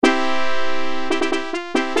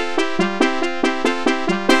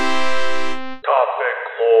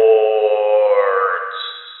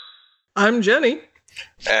I'm Jenny.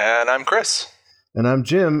 And I'm Chris. And I'm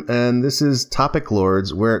Jim, and this is Topic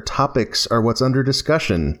Lords, where topics are what's under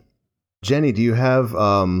discussion. Jenny, do you have,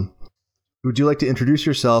 would you like to introduce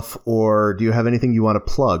yourself, or do you have anything you want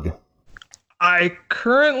to plug? I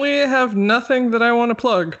currently have nothing that I want to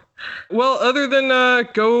plug. Well, other than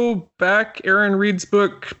go back Aaron Reed's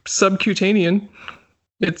book, Subcutanean.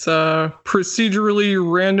 It's a procedurally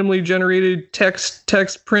randomly generated text,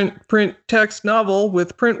 print, text novel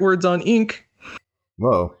with print words on ink.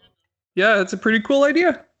 Whoa. Yeah, it's a pretty cool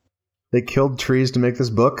idea. They killed trees to make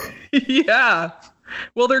this book? Yeah.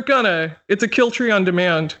 Well, they're gonna. It's a kill tree on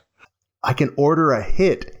demand. I can order a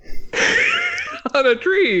hit. On a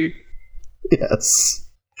tree. Yes.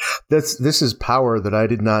 This is power that I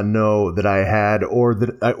did not know that I had,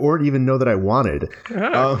 or even know that I wanted.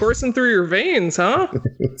 Coursing through your veins, huh?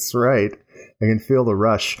 That's right. I can feel the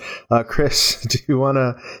rush. Chris, do you want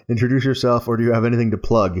to introduce yourself, or do you have anything to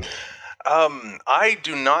plug? I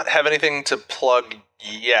do not have anything to plug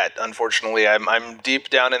yet. Unfortunately, I'm deep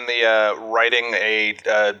down in the writing a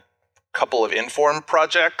couple of Inform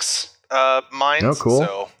projects. Mine. Oh, cool.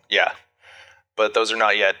 So yeah, but those are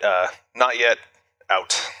not yet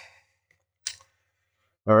out.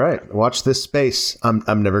 All right, watch this space. I'm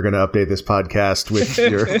never going to update this podcast with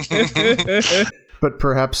your, but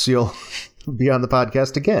perhaps you'll be on the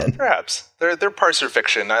podcast again. Perhaps they're parser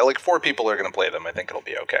fiction. Like 4 people are going to play them. I think it'll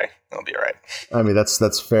be okay. It'll be all right. I mean,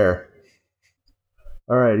 that's fair.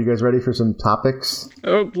 All right, you guys ready for some topics?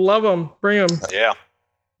 Oh, love them. Bring them. Yeah.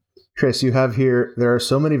 Chris, you have here, there are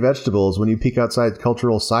so many vegetables when you peek outside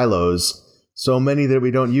cultural silos, so many that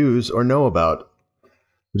we don't use or know about.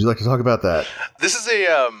 Would you like to talk about that? This is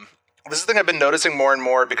a thing I've been noticing more and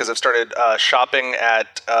more because I've started shopping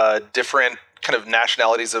at different kind of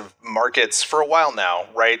nationalities of markets for a while now,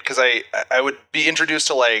 right? Because I would be introduced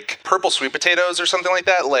to like purple sweet potatoes or something like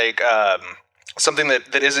that, like something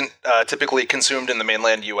that isn't typically consumed in the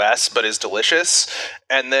mainland U.S. but is delicious.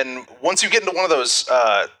 And then once you get into one of those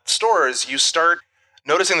stores, you start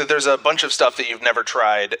noticing that there's a bunch of stuff that you've never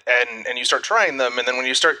tried, and you start trying them, and then when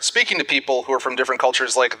you start speaking to people who are from different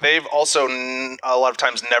cultures, like they've also a lot of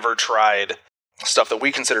times never tried stuff that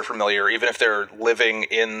we consider familiar, even if they're living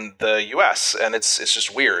in the U.S., and it's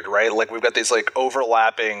just weird, right? Like we've got these like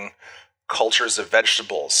overlapping cultures of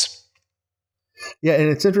vegetables. Yeah, and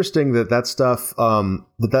it's interesting that stuff,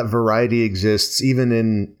 that variety exists even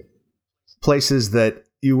in places that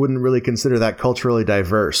you wouldn't really consider that culturally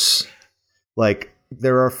diverse. Like,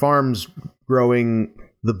 there are farms growing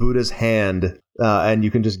the Buddha's hand, and you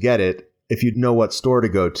can just get it if you know what store to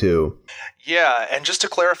go to. Yeah, and just to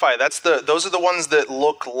clarify, those are the ones that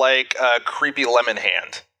look like a creepy lemon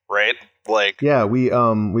hand, right? Like, yeah, we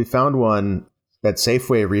found one at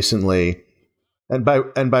Safeway recently, and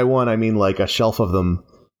by one I mean like a shelf of them.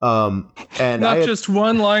 And not just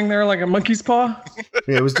one lying there like a monkey's paw.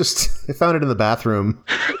 Yeah, it was just I found it in the bathroom.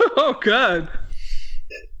 Oh God.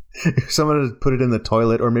 Someone had put it in the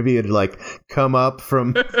toilet, or maybe it had like come up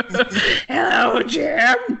from. Hello,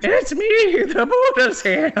 Jim. It's me, the Buddha's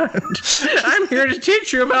hand. I'm here to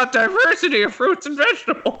teach you about diversity of fruits and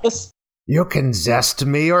vegetables. You can zest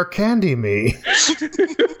me or candy me.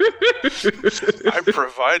 I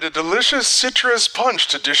provide a delicious citrus punch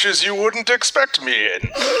to dishes you wouldn't expect me in.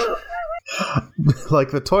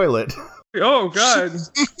 Like the toilet. Oh God.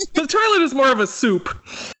 The toilet is more of a soup.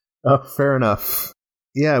 Oh, fair enough.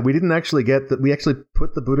 Yeah, we didn't actually get that. We actually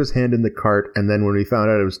put the Buddha's hand in the cart, and then when we found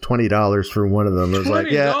out it was $20 for one of them, it was like,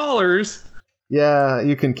 $20? Yeah,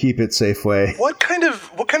 you can keep it Safeway. What kind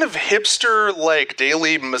of hipster like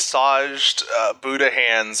daily massaged Buddha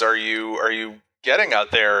hands are you getting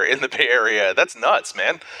out there in the Bay Area? That's nuts,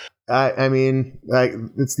 man. I mean,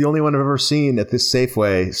 it's the only one I've ever seen at this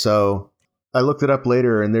Safeway. So I looked it up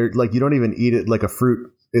later, and they're like, you don't even eat it like a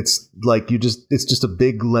fruit. It's like it's just a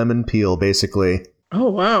big lemon peel, basically. Oh,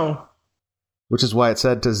 wow. Which is why it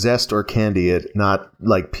said to zest or candy it, not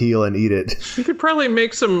like peel and eat it. You could probably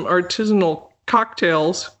make some artisanal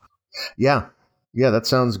cocktails. Yeah, that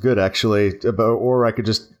sounds good, actually. Or I could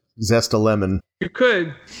just zest a lemon. You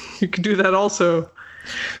could do that also.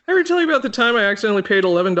 I ever tell you about the time I accidentally paid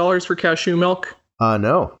 $11 for cashew milk?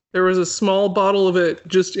 No. There was a small bottle of it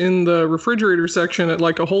just in the refrigerator section at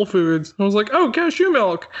like a Whole Foods. I was like, oh, cashew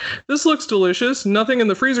milk. This looks delicious. Nothing in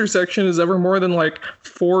the freezer section is ever more than like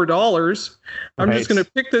 $4. I'm just going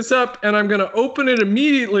to pick this up and I'm going to open it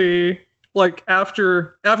immediately, like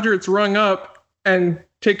after it's rung up, and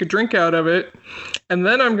take a drink out of it. And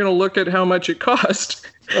then I'm going to look at how much it cost.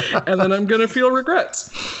 And then I'm going to feel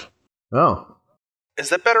regrets. Oh. Is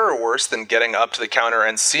that better or worse than getting up to the counter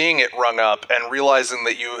and seeing it rung up and realizing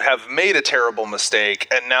that you have made a terrible mistake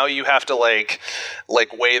and now you have to like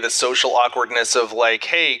weigh the social awkwardness of like,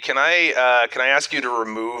 hey, can I ask you to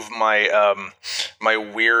remove my my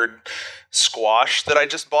weird squash that I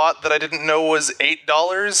just bought that I didn't know was $8?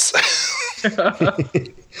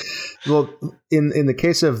 Well, in the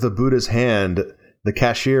case of the Buddha's hand, the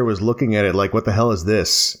cashier was looking at it like, what the hell is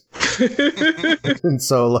this? And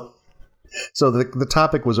so the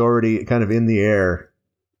topic was already kind of in the air.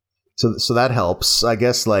 So that helps. I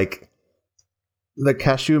guess like the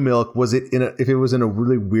cashew milk, if it was in a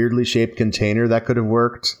really weirdly shaped container, that could have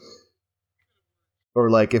worked. Or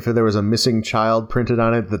like if there was a missing child printed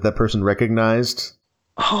on it that person recognized.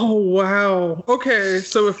 Oh, wow. Okay,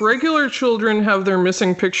 so if regular children have their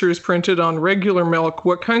missing pictures printed on regular milk,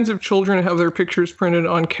 what kinds of children have their pictures printed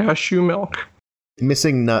on cashew milk?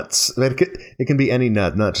 Missing nuts. It can be any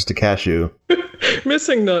nut, not just a cashew.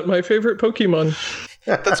 Missing nut, my favorite Pokemon.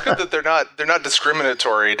 That's good that they're not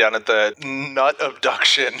discriminatory down at the nut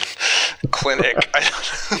abduction clinic.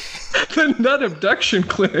 The nut abduction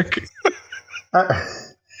clinic.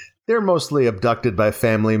 They're mostly abducted by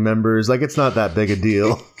family members. Like, it's not that big a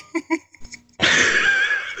deal.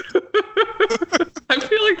 I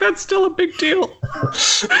feel like that's still a big deal.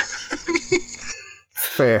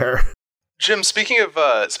 Fair. Jim, speaking of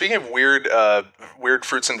weird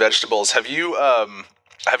fruits and vegetables, have you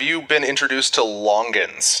been introduced to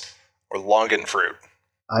longans or longan fruit?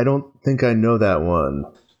 I don't think I know that one.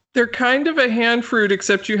 They're kind of a hand fruit,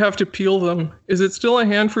 except you have to peel them. Is it still a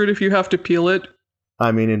hand fruit if you have to peel it?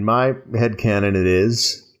 I mean, in my headcanon, it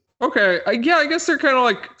is. Okay, I guess they're kind of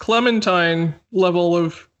like clementine level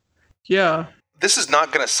of, yeah. This is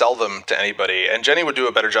not going to sell them to anybody, and Jenny would do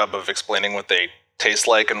a better job of explaining what they taste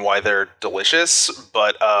like and why they're delicious.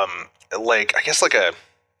 But like I guess like a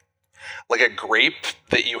grape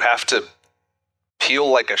that you have to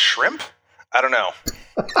peel like a shrimp. I don't know.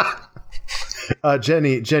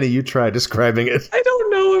 Jenny, you try describing it. I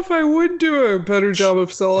don't know if I would do a better job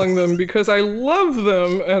of selling them because I love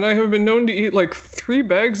them and I have been known to eat like 3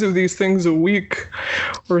 bags of these things a week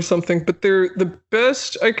or something. But they're the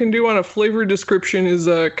best I can do on a flavor description is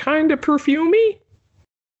kind of perfumey.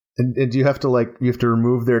 And you have to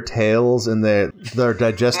remove their tails and their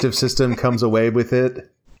digestive system comes away with it.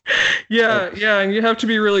 Yeah, and you have to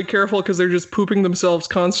be really careful because they're just pooping themselves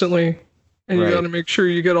constantly. And you got to make sure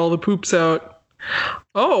you get all the poops out.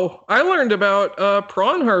 Oh, I learned about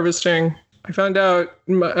prawn harvesting. I found out,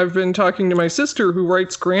 I've been talking to my sister who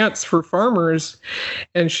writes grants for farmers,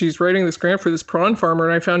 and she's writing this grant for this prawn farmer,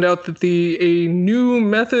 and I found out that a new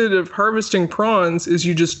method of harvesting prawns is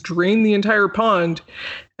you just drain the entire pond,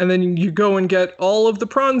 and then you go and get all of the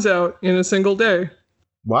prawns out in a single day.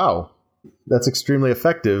 Wow. That's extremely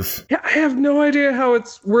effective. Yeah, I have no idea how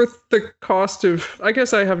it's worth the cost of... I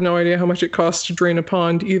guess I have no idea how much it costs to drain a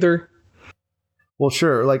pond either. Well,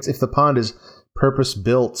 sure. Like, if the pond is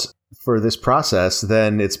purpose-built for this process,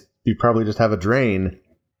 then you probably just have a drain.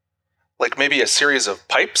 Like maybe a series of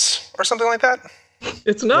pipes or something like that?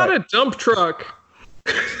 It's not a dump truck.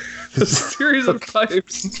 A series of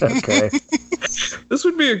pipes. Okay. This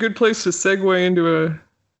would be a good place to segue into a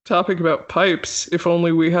topic about pipes, if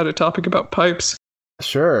only we had a topic about pipes.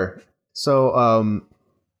 Sure. So,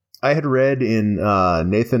 I had read in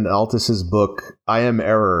Nathan Altus's book, I Am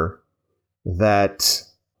Error, that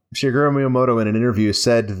Shigeru Miyamoto in an interview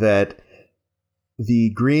said that the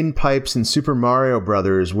green pipes in Super Mario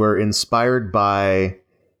Brothers were inspired by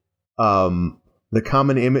the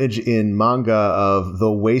common image in manga of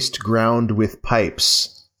the waste ground with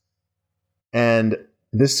pipes. And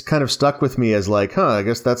this kind of stuck with me as like, I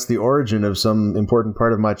guess that's the origin of some important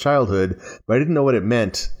part of my childhood, but I didn't know what it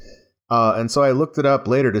meant. And so I looked it up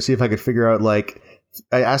later to see if I could figure out, like,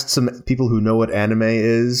 I asked some people who know what anime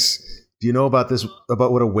is, do you know about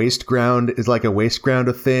what a waste ground is? Like a waste ground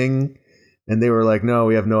a thing? And they were like, no,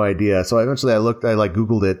 we have no idea. So eventually I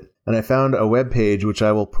Googled it, and I found a web page, which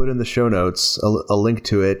I will put in the show notes, a link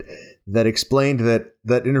to it, that explained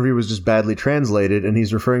that interview was just badly translated, and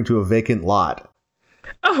he's referring to a vacant lot.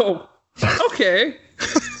 Oh, okay.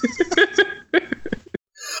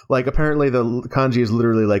 Like, apparently the kanji is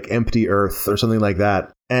literally like empty earth or something like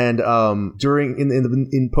that. And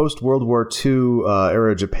in post World War II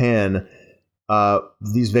era Japan,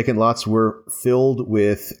 these vacant lots were filled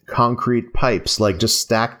with concrete pipes, like just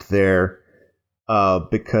stacked there,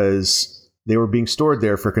 because they were being stored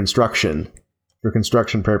there for construction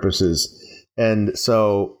purposes. And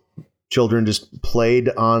so children just played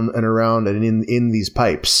on and around and in these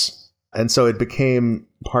pipes, and so it became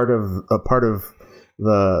part of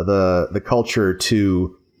the culture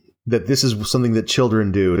to that this is something that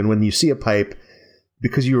children do. And when you see a pipe,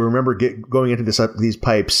 because you remember going into these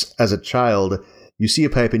pipes as a child, you see a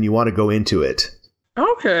pipe and you want to go into it.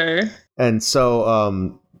 Okay. And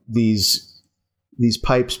so these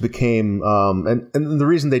pipes became and the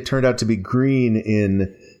reason they turned out to be green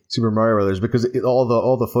in Super Mario Brothers, because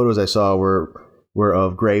all the photos I saw were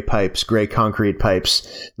of gray pipes, gray concrete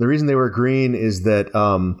pipes. The reason they were green is that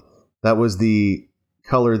that was the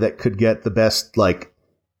color that could get the best like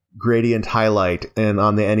gradient highlight and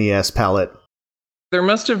on the NES palette. There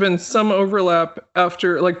must have been some overlap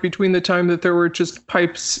after, like, between the time that there were just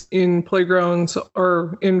pipes in playgrounds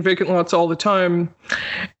or in vacant lots all the time,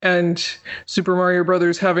 and Super Mario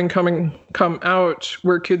Brothers having come out,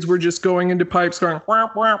 where kids were just going into pipes, going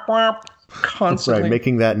whap whap whap constantly, right,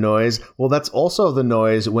 making that noise. Well, that's also the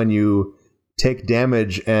noise when you take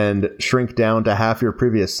damage and shrink down to half your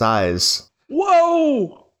previous size.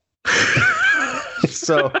 Whoa!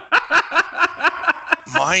 So.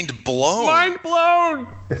 Mind blown. Mind blown.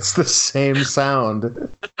 It's the same sound.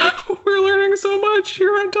 We're learning so much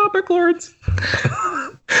here on Topic Lords.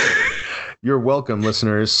 You're welcome,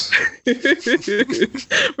 listeners.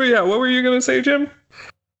 But yeah, what were you going to say, Jim?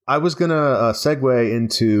 I was going to segue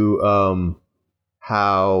into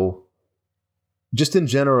how, just in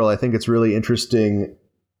general, I think it's really interesting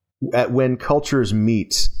at when cultures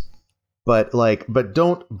meet, but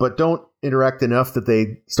don't interact enough that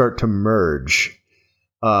they start to merge.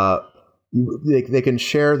 They can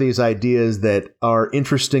share these ideas that are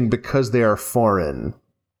interesting because they are foreign.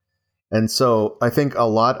 And so I think a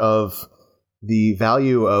lot of the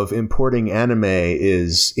value of importing anime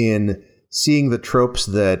is in seeing the tropes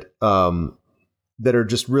that are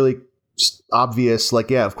just really obvious.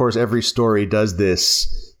 Like, yeah, of course, every story does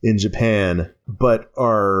this in Japan, but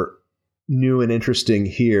are new and interesting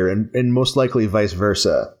here, and most likely vice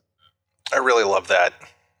versa. I really love that.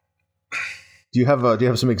 Do you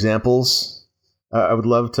have some examples? I would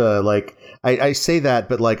love to, like, I say that,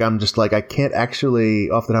 but like I'm just like I can't actually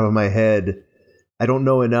off the top of my head. I don't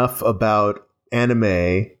know enough about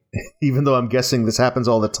anime, even though I'm guessing this happens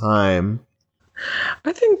all the time.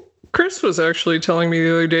 I think Chris was actually telling me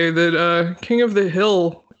the other day that King of the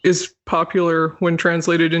Hill is popular when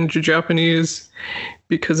translated into Japanese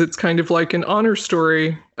because it's kind of like an honor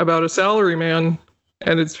story about a salaryman,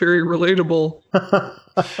 and it's very relatable.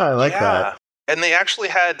 I like that. And they actually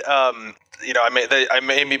had, I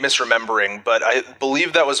may be misremembering, but I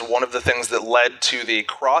believe that was one of the things that led to the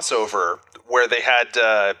crossover, where they had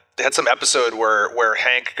some episode where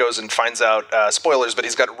Hank goes and finds out, spoilers, but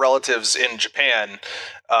he's got relatives in Japan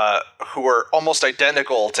who are almost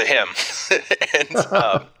identical to him,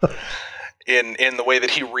 and in the way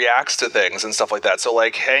that he reacts to things and stuff like that. So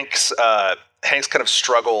like Hank's kind of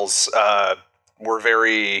struggles were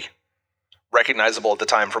very recognizable at the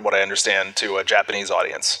time, from what I understand, to a Japanese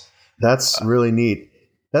audience. That's really neat.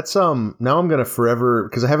 That's now I'm gonna forever,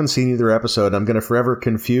 because I haven't seen either episode, I'm gonna forever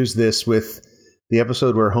confuse this with the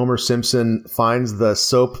episode where Homer Simpson finds the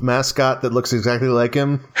soap mascot that looks exactly like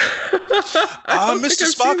him.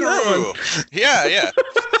 Mr. Spockaroo. Yeah.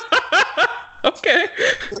 Okay.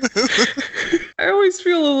 I always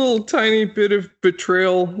feel a little tiny bit of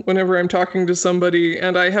betrayal whenever I'm talking to somebody,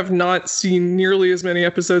 and I have not seen nearly as many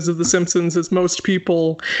episodes of The Simpsons as most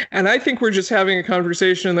people, and I think we're just having a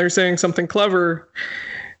conversation and they're saying something clever,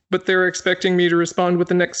 but they're expecting me to respond with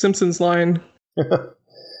the next Simpsons line.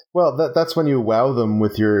 Well, that's when you wow them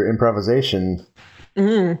with your improvisation.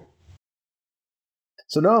 Mm.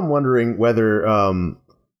 So now I'm wondering whether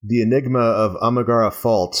the enigma of Amigara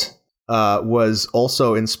Fault was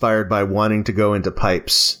also inspired by wanting to go into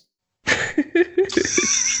pipes.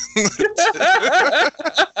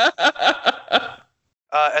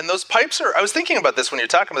 And those pipes are, I was thinking about this when you're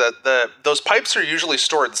talking about that, those pipes are usually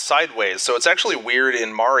stored sideways, so it's actually weird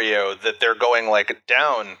in Mario that they're going like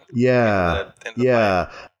down. Yeah. In the pipe.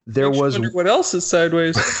 There was what else is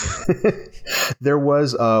sideways? There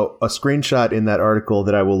was a screenshot in that article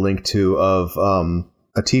that I will link to of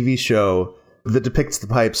a TV show that depicts the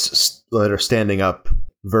pipes that are standing up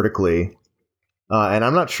vertically. And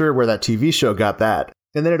I'm not sure where that TV show got that.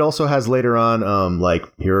 And then it also has later on,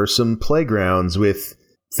 like, here are some playgrounds with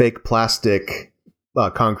fake plastic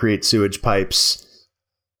concrete sewage pipes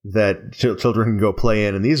that children can go play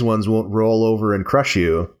in. And these ones won't roll over and crush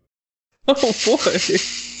you. Oh, boy.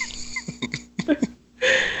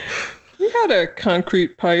 We had a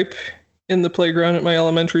concrete pipe in the playground at my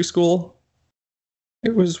elementary school.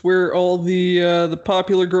 It was where all the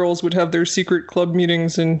popular girls would have their secret club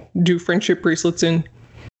meetings and do friendship bracelets in.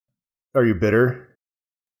 Are you bitter?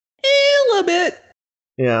 A little bit.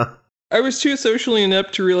 Yeah. I was too socially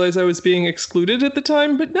inept to realize I was being excluded at the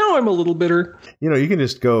time, but now I'm a little bitter. You know, you can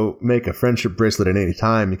just go make a friendship bracelet at any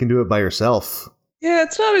time. You can do it by yourself. Yeah,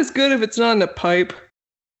 it's not as good if it's not in a pipe.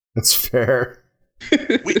 That's fair.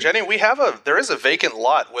 Jenny, there is a vacant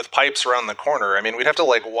lot with pipes around the corner. I mean, we'd have to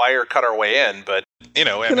like wire cut our way in, but You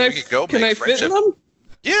know, I mean, we could go Can make I fit friendship. in them?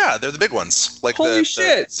 Yeah, they're the big ones. Like Holy the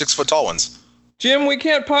shit. 6 foot tall ones. Jim, we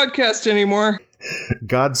can't podcast anymore.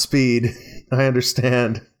 Godspeed. I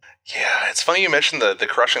understand. yeah, it's funny you mentioned the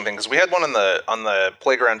crushing thing because we had one on the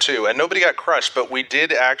playground too, and nobody got crushed, but we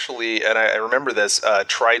did actually, and I remember this,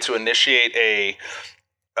 try to initiate a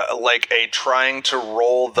trying to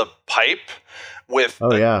roll the pipe with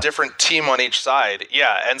a different team on each side.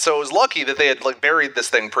 Yeah, and so it was lucky that they had like buried this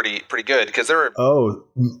thing pretty good because there were. Oh,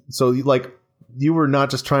 so you were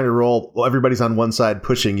not just trying to roll. Well, everybody's on one side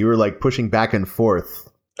pushing. You were like pushing back and forth.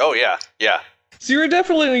 Oh yeah. So you were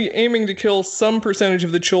definitely aiming to kill some percentage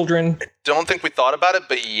of the children. Don't think we thought about it,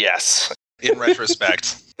 but yes, In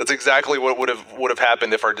retrospect. that's exactly what would have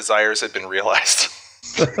happened if our desires had been realized.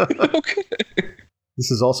 Okay. This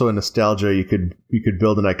is also a nostalgia you could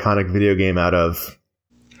build an iconic video game out of.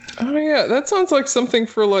 Oh yeah, that sounds like something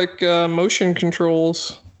for like motion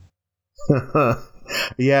controls.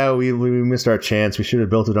 Yeah, we missed our chance. We should have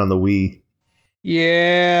built it on the Wii.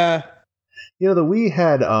 Yeah. You know, the Wii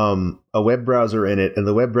had a web browser in it, and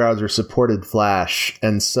the web browser supported Flash.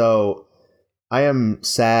 And so I am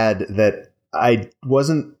sad that I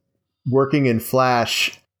wasn't working in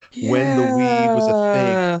Flash when the Wii was a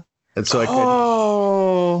thing. And so I could...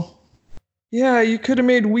 Oh. Yeah, you could have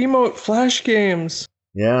made Wiimote Flash games.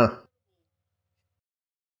 Yeah.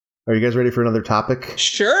 Are you guys ready for another topic?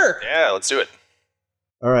 Sure. Yeah, let's do it.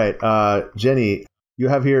 All right, Jenny, you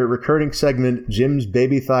have here recurring segment, Jim's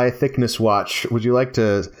Baby Thigh Thickness Watch. Would you like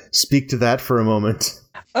to speak to that for a moment?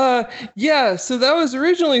 Yeah, so that was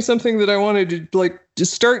originally something that I wanted to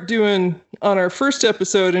start doing on our first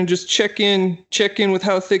episode and just check in with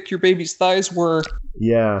how thick your baby's thighs were.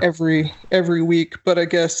 Yeah. Every week, but I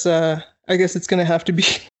guess it's going to have to be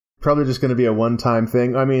probably just going to be a one-time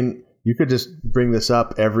thing. I mean, you could just bring this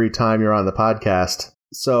up every time you're on the podcast.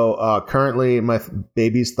 So currently, my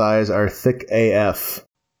baby's thighs are thick AF.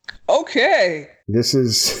 Okay. This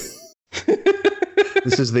is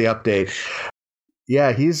the update.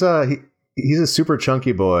 Yeah, he's a super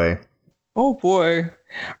chunky boy. Oh boy.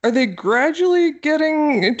 Are they gradually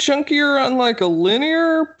getting chunkier on like a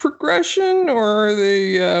linear progression, or are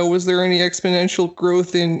they was there any exponential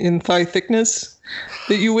growth in thigh thickness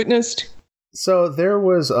that you witnessed? So there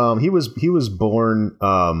was he was born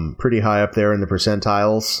pretty high up there in the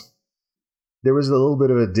percentiles. There was a little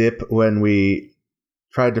bit of a dip when we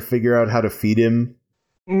tried to figure out how to feed him.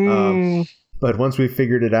 But once we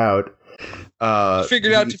figured it out,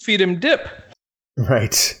 to feed him dip.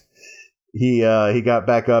 Right. He got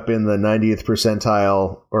back up in the 90th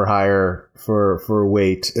percentile or higher for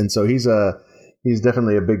weight, and so he's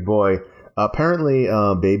definitely a big boy. Apparently,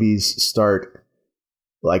 babies start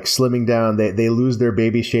like slimming down. They lose their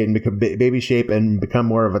baby shape and become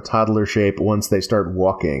more of a toddler shape once they start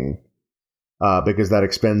walking, because that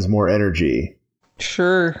expends more energy.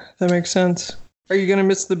 Sure, that makes sense. Are you gonna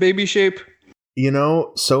miss the baby shape? You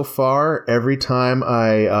know, so far every time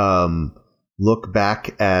I look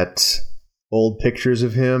back at old pictures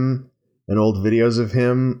of him and old videos of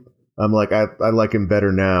him, I'm like, I like him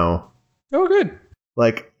better now. Oh, good.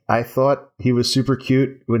 Like, I thought he was super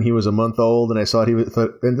cute when he was a month old, and I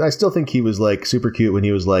still think he was like super cute when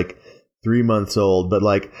he was like 3 months old. But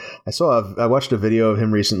like, I watched a video of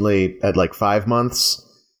him recently at like 5 months,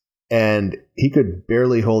 and he could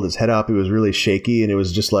barely hold his head up. He was really shaky, and it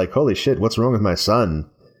was just like, holy shit, what's wrong with my son?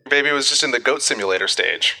 Baby was just in the goat simulator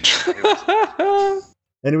stage.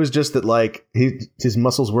 And it was just that, like, his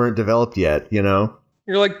muscles weren't developed yet, you know?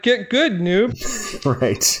 You're like, get good, noob.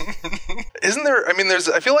 Right. Isn't there, I mean,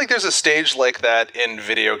 I feel like there's a stage like that in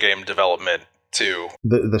video game development, too.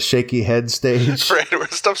 The shaky head stage? Right, where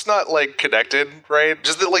stuff's not, like, connected, right?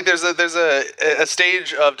 Just that, like, there's a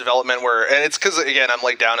stage of development where, and it's because, again, I'm,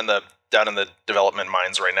 like, down in the development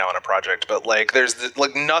mines right now on a project, but like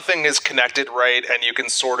nothing is connected right, and you can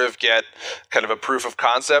sort of get kind of a proof of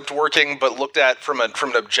concept working, but looked at from an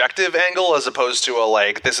objective angle as opposed to a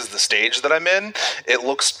like, this is the stage that I'm in, it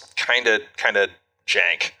looks kind of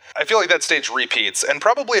jank. I feel like that stage repeats, and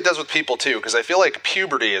probably it does with people too, because I feel like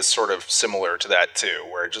puberty is sort of similar to that too,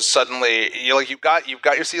 where just suddenly you've got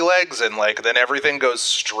your sea legs, and like then everything goes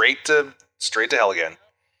straight to hell again.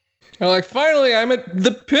 You're like, finally, I'm at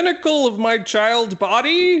the pinnacle of my child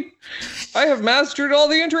body. I have mastered all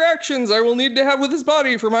the interactions I will need to have with his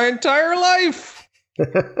body for my entire life.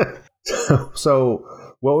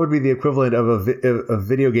 So what would be the equivalent of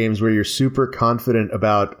video games where you're super confident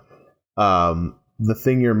about the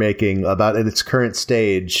thing you're making, about its current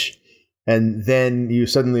stage, and then you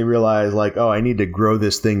suddenly realize, like, oh, I need to grow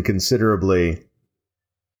this thing considerably,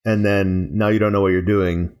 and then now you don't know what you're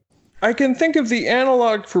doing. I can think of the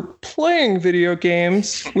analog for playing video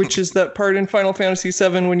games, which is that part in Final Fantasy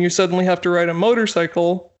VII when you suddenly have to ride a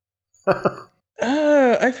motorcycle.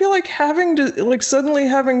 I feel like suddenly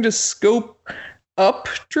having to scope up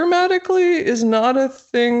dramatically is not a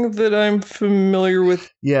thing that I'm familiar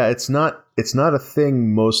with. Yeah, it's not a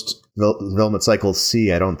thing most development cycles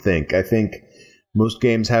see, I don't think. I think most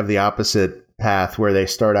games have the opposite path where they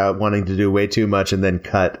start out wanting to do way too much and then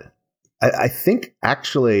cut. I think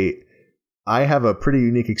actually I have a pretty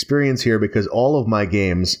unique experience here because all of my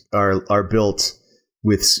games are built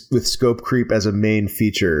with scope creep as a main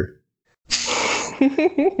feature.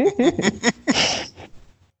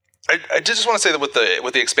 I just want to say that with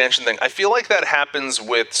the expansion thing, I feel like that happens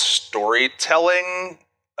with storytelling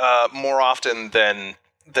more often than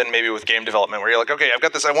maybe with game development, where you're like, okay, I've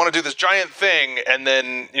got this, I want to do this giant thing, and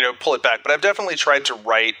then pull it back. But I've definitely tried to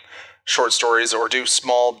write short stories or do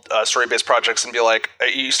small story-based projects and be like,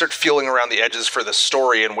 you start feeling around the edges for the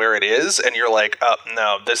story and where it is, and you're like, oh,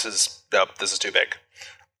 no, this is too big.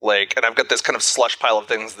 Like, and I've got this kind of slush pile of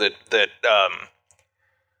things that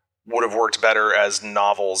would have worked better as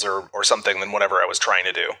novels or something than whatever I was trying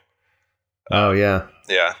to do. Oh, yeah.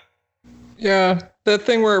 Yeah. Yeah, that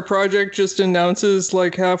thing where a project just announces,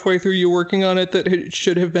 like, halfway through you working on it that it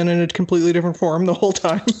should have been in a completely different form the whole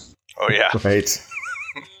time. Oh, yeah. Right.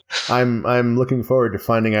 I'm looking forward to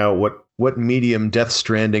finding out what medium Death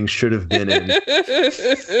Stranding should have been in.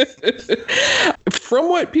 From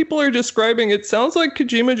what people are describing, it sounds like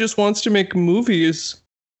Kojima just wants to make movies.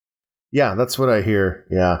 Yeah, that's what I hear.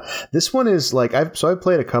 Yeah. This one is like, I've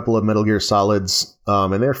played a couple of Metal Gear Solids,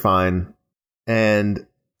 and they're fine. And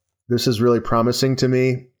this is really promising to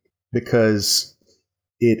me because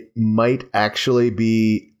it might actually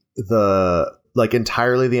be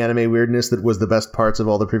entirely the anime weirdness that was the best parts of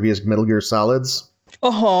all the previous Metal Gear Solids.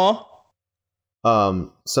 Uh-huh.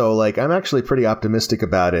 So like, I'm actually pretty optimistic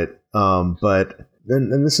about it. But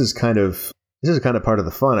then this is kind of part of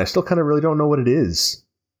the fun. I still kind of really don't know what it is.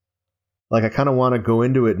 Like, I kind of want to go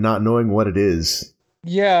into it not knowing what it is.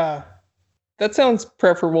 Yeah. That sounds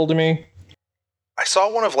preferable to me. I saw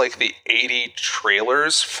one of like the 80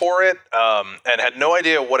 trailers for it, and had no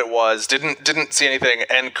idea what it was, didn't see anything,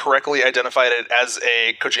 and correctly identified it as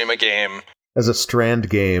a Kojima game. As a Strand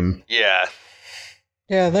game. Yeah.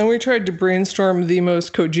 Yeah, then we tried to brainstorm the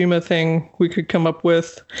most Kojima thing we could come up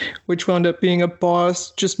with, which wound up being a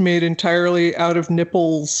boss just made entirely out of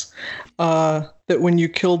nipples. That when you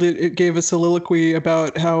killed it, it gave a soliloquy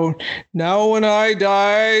about how, now when I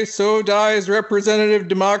die, so dies representative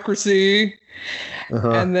democracy.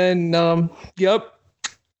 Uh-huh. And then, yep.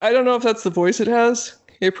 I don't know if that's the voice it has.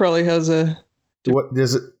 It probably has a... What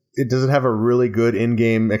does it have a really good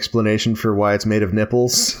in-game explanation for why it's made of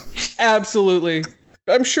nipples? Absolutely.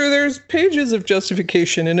 I'm sure there's pages of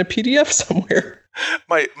justification in a PDF somewhere.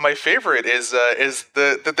 My favorite is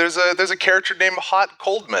that there's a character named Hot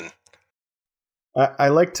Coldman. I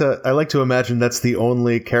like to imagine that's the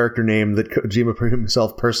only character name that Kojima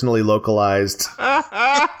himself personally localized.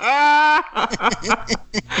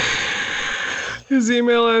 His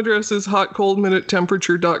email address is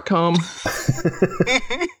hotcoldman@temperature.com.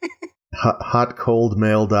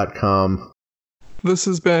 Hotcoldmail.com. This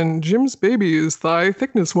has been Jim's Baby's Thigh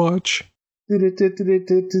Thickness Watch.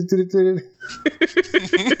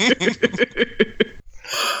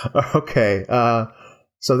 Okay,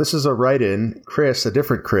 so this is a write-in. Chris, a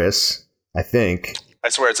different Chris, I think. I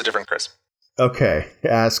swear it's a different Chris. Okay,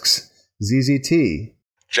 asks ZZT.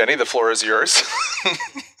 Jenny, the floor is yours.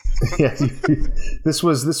 Yeah, this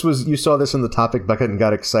was you saw this in the topic bucket and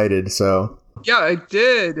got excited, so. Yeah, I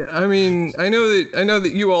did. I mean, I know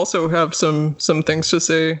that you also have some things to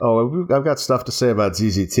say. Oh, I've got stuff to say about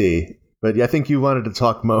ZZT, but I think you wanted to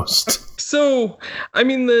talk most. So, I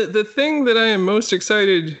mean, the thing that I am most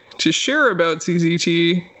excited to share about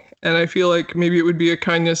ZZT, and I feel like maybe it would be a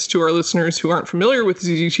kindness to our listeners who aren't familiar with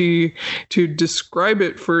ZZT to describe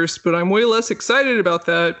it first, but I'm way less excited about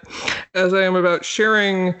that as I am about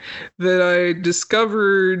sharing that I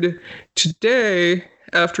discovered today,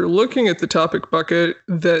 after looking at the topic bucket,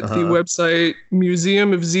 that the website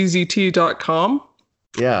museumofzzt.com,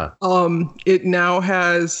 it now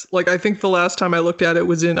has, like, I think the last time I looked at it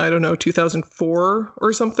was in, I don't know, 2004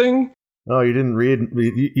 or something. Oh, you didn't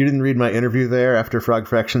read my interview there after Frog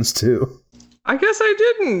Fractions 2? I guess I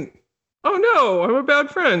didn't. Oh no, I'm a bad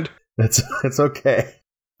friend. It's okay.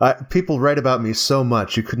 People write about me so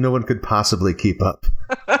much, no one could possibly keep up.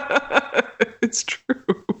 It's true.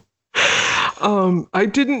 I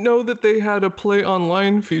didn't know that they had a play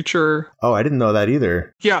online feature. Oh, I didn't know that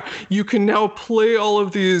either. Yeah, you can now play all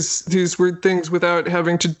of these weird things without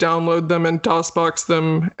having to download them and DOSBox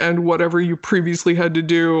them and whatever you previously had to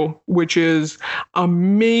do, which is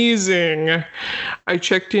amazing. I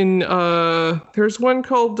checked in. There's one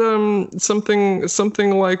called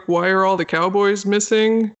something like "Why Are All the Cowboys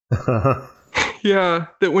Missing?" Yeah,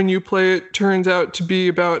 that when you play it turns out to be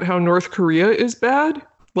about how North Korea is bad.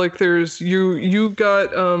 Like there's you got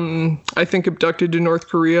I think abducted to North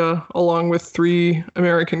Korea along with 3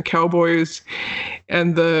 American cowboys,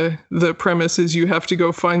 and the premise is you have to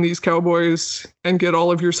go find these cowboys and get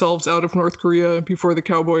all of yourselves out of North Korea before the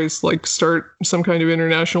cowboys like start some kind of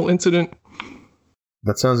international incident.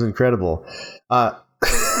 That sounds incredible.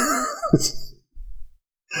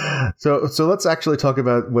 So let's actually talk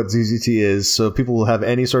about what ZZT is, so people will have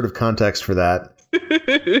any sort of context for that.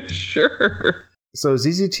 Sure. So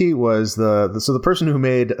ZZT was the person who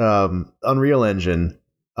made Unreal Engine.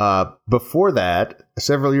 Before that,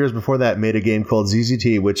 several years before that, made a game called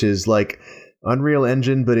ZZT, which is like Unreal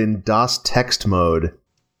Engine but in DOS text mode.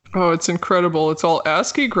 Oh, it's incredible! It's all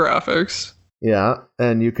ASCII graphics. Yeah,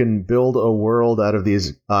 and you can build a world out of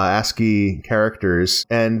these ASCII characters,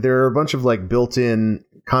 and there are a bunch of like built-in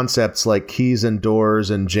concepts like keys and doors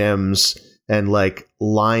and gems and like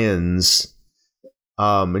lions.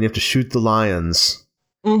 And you have to shoot the lions.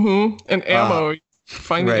 Mm-hmm. And ammo.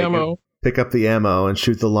 Find the ammo. Pick up the ammo and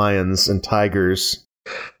shoot the lions and tigers.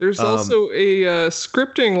 There's also a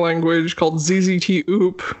scripting language called ZZT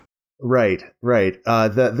OOP. Right.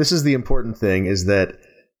 This is the important thing, is that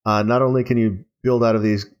not only can you build out of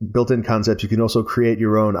these built-in concepts, you can also create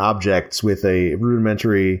your own objects with a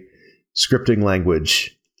rudimentary scripting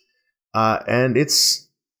language. And it's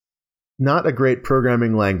not a great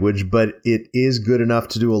programming language, but it is good enough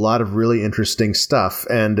to do a lot of really interesting stuff.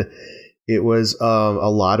 And it was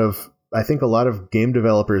I think a lot of game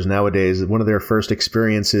developers nowadays, one of their first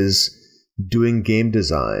experiences doing game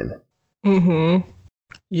design. Mm-hmm.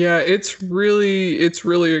 Yeah, it's really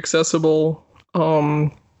accessible.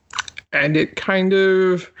 And it kind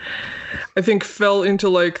of, I think, fell into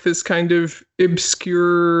like this kind of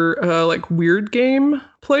obscure, like weird game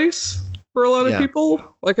place for a lot of people.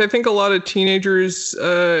 Like, I think a lot of teenagers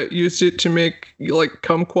used it to make like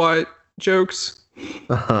kumquat jokes.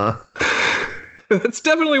 Uh-huh. That's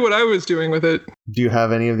definitely what I was doing with it. Do you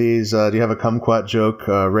have any of these? Do you have a kumquat joke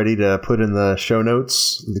ready to put in the show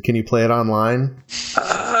notes? Can you play it online?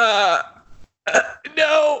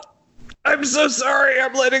 No. I'm so sorry.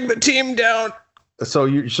 I'm letting the team down. So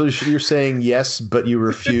you're saying yes, but you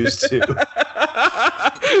refuse to.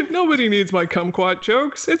 Nobody needs my kumquat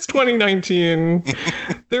jokes. It's 2019.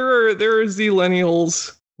 There are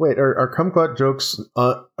Zillennials. Wait, are kumquat jokes?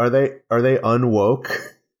 Are they unwoke?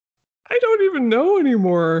 I don't even know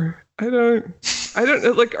anymore. I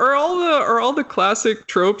don't like. Are all the classic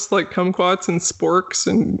tropes like kumquats and sporks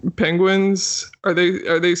and penguins? Are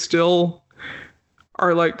they still?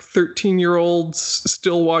 Are like 13-year-olds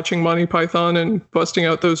still watching Monty Python and busting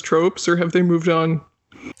out those tropes, or have they moved on?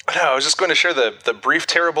 No, I was just going to share the brief,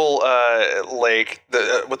 terrible,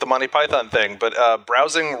 with the Monty Python thing, but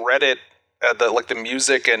browsing Reddit, the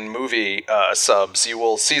music and movie subs, you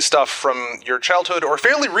will see stuff from your childhood or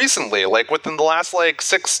fairly recently, like within the last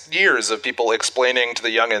 6 years, of people explaining to the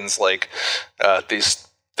youngins these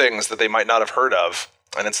things that they might not have heard of,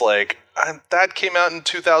 and it's like, that came out in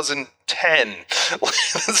 2010.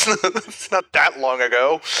 It's not that long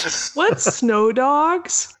ago. What's Snow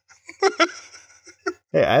Dogs?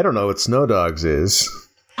 Hey, I don't know what Snow Dogs is.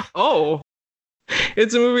 Oh.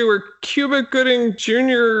 It's a movie where Cuba Gooding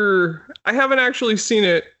Jr. I haven't actually seen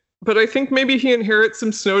it, but I think maybe he inherits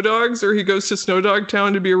some Snow Dogs, or he goes to Snow Dog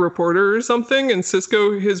Town to be a reporter or something, and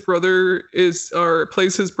Cisco, his brother,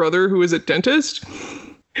 plays his brother who is a dentist.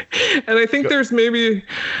 And I think there's maybe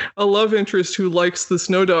a love interest who likes the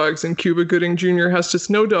Snow Dogs, and Cuba Gooding Jr. has to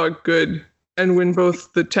Snow Dog good and win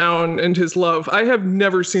both the town and his love. I have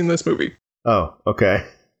never seen this movie. Oh, okay.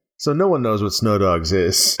 So no one knows what Snow Dogs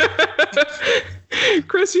is.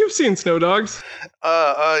 Chris, you've seen Snow Dogs.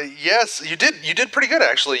 Yes, you did. You did pretty good,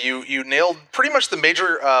 actually. You nailed pretty much the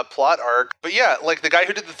major plot arc. But yeah, the guy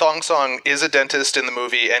who did the thong song is a dentist in the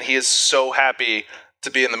movie, and he is so happy to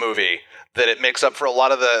be in the movie that it makes up for a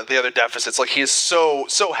lot of the other deficits. He is so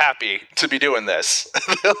happy to be doing this.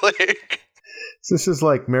 This is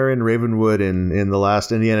like Marion Ravenwood in the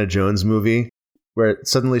last Indiana Jones movie, where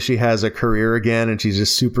suddenly she has a career again and she's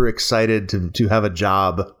just super excited to have a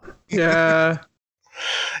job. Yeah.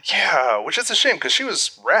 Yeah, which is a shame because she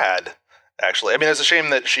was rad. Actually, I mean, it's a shame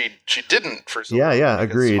that she didn't for so long. Yeah,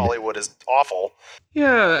 agreed. Hollywood is awful.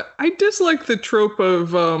 Yeah, I dislike the trope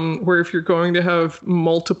of where if you're going to have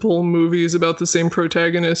multiple movies about the same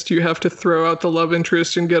protagonist, you have to throw out the love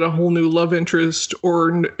interest and get a whole new love interest,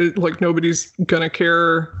 or like nobody's gonna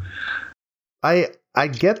care. I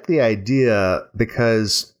get the idea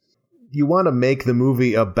because you want to make the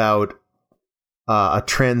movie about a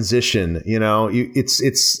transition. You know,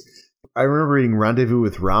 it's. I remember reading Rendezvous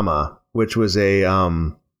with Rama, which was a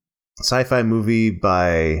sci-fi movie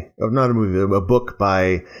a book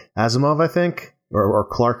by Asimov, I think, or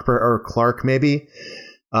Clark maybe,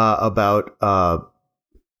 about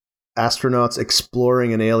astronauts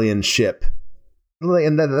exploring an alien ship,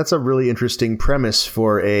 and that's a really interesting premise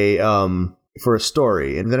for a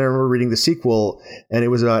story. And then I remember reading the sequel, and it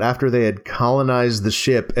was about after they had colonized the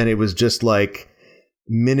ship, and it was just like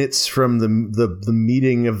minutes from the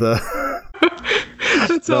meeting of the.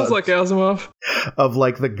 That sounds like Asimov. Of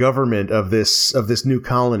like the government of this new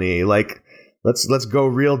colony. Like, let's go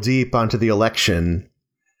real deep onto the election.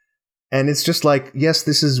 And it's just like, yes,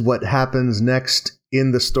 this is what happens next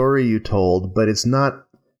in the story you told, but it's not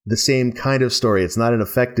the same kind of story. It's not an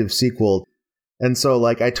effective sequel. And so,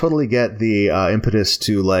 like, I totally get the impetus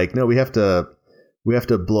to like, no, we have to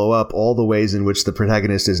blow up all the ways in which the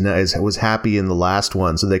protagonist was happy in the last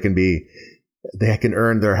one, so they can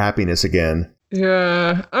earn their happiness again.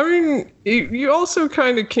 Yeah, I mean, you also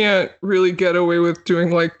kind of can't really get away with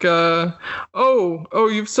doing like,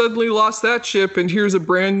 you've suddenly lost that ship, and here's a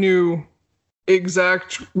brand new,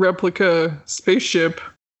 exact replica spaceship.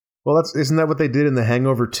 Well, isn't that what they did in The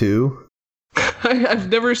Hangover 2? I've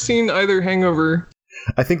never seen either Hangover.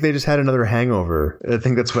 I think they just had another hangover. I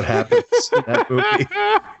think that's what happens in that movie.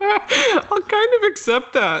 I'll kind of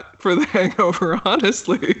accept that for The Hangover,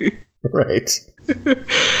 honestly. Right.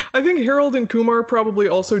 I think Harold and Kumar probably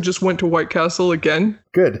also just went to White Castle again.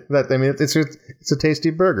 Good. It's a tasty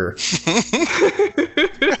burger.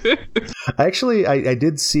 I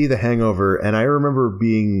did see The Hangover, and I remember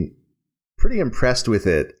being pretty impressed with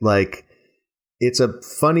it. Like, it's a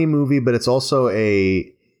funny movie, but it's also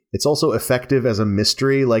effective as a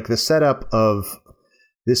mystery. Like, the setup of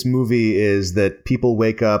this movie is that people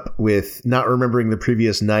wake up with not remembering the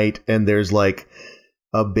previous night, and there's like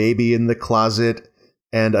a baby in the closet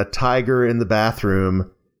and a tiger in the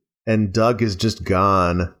bathroom, and Doug is just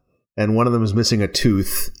gone, and one of them is missing a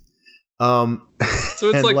tooth. So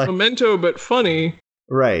it's like Memento, but funny.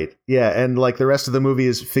 Right. Yeah. And like the rest of the movie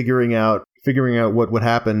is figuring out what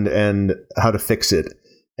happened and how to fix it.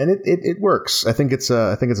 And it works. I think it's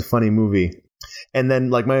a funny movie. And then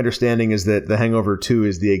like my understanding is that The Hangover 2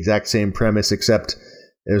 is the exact same premise, except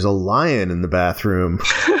there's a lion in the bathroom.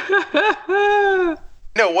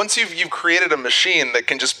 No, once you've created a machine that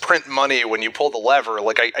can just print money when you pull the lever,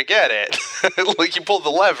 like I get it. Like you pull the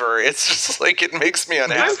lever, it's just like it makes me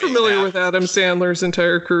unhappy. I'm familiar with Adam Sandler's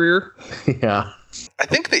entire career. Yeah. I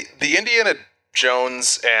think the Indiana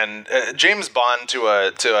Jones and James Bond to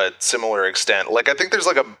a similar extent. Like I think there's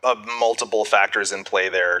like a multiple factors in play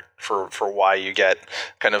there for why you get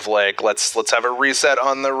kind of like let's have a reset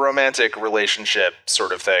on the romantic relationship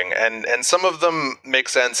sort of thing. And some of them make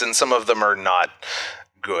sense and some of them are not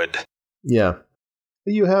good. Yeah.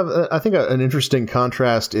 You have I think an interesting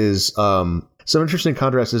contrast is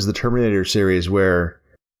the Terminator series, where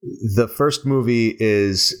the first movie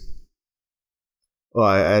is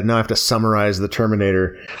I now have to summarize the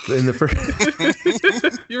Terminator. In the first,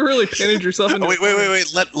 you really painted yourself into. Wait!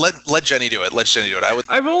 Let Jenny do it.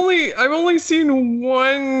 I've only seen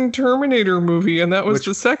one Terminator movie, and that was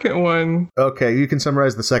the second one. Okay, you can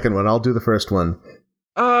summarize the second one. I'll do the first one.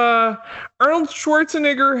 Arnold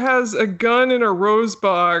Schwarzenegger has a gun in a rose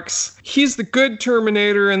box. He's the good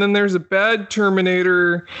Terminator, and then there's a bad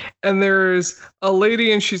Terminator, and there's a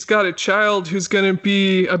lady and she's got a child who's going to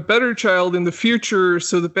be a better child in the future,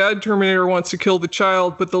 so the bad Terminator wants to kill the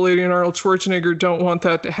child, but the lady and Arnold Schwarzenegger don't want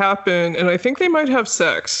that to happen, and I think they might have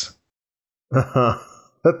sex.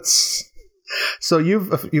 So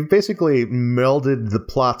you've basically melded the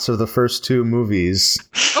plots of the first two movies.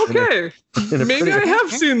 Okay, maybe I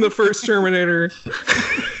have seen the first Terminator.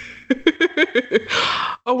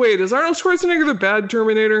 Oh wait, is Arnold Schwarzenegger the bad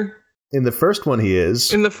Terminator? In the first one, he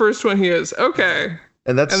is. In the first one, he is. Okay,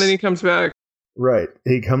 and then he comes back. Right,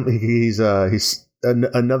 he's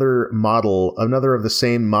another of the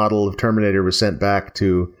same model of Terminator was sent back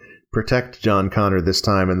to protect John Connor this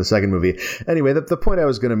time in the second movie. Anyway, the point I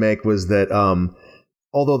was going to make was that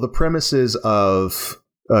although the premises of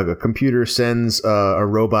a computer sends a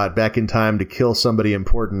robot back in time to kill somebody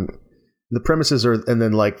important the premises are, and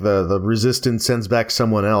then like the resistance sends back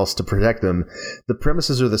someone else to protect them. The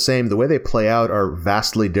premises are the same. The way they play out are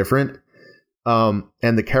vastly different. And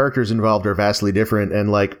the characters involved are vastly different.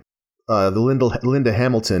 And like the Linda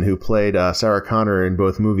Hamilton, who played Sarah Connor in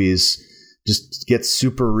both movies, just gets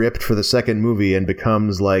super ripped for the second movie and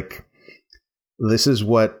becomes like, this is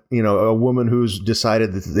what, a woman who's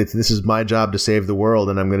decided that this is my job to save the world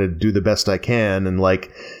and I'm going to do the best I can, and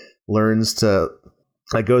like learns to,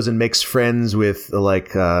 like, goes and makes friends with like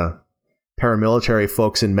paramilitary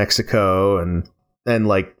folks in Mexico, and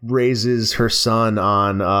like raises her son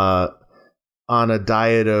on a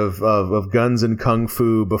diet of guns and kung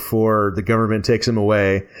fu before the government takes him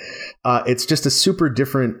away. It's just a super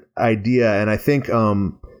different idea, and I think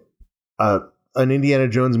an Indiana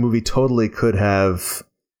Jones movie totally could have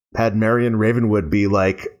had Marion Ravenwood be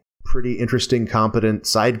like pretty interesting, competent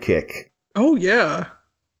sidekick. Oh yeah.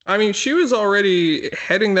 I mean, she was already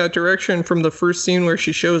heading that direction from the first scene where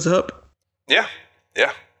she shows up. Yeah.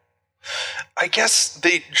 I guess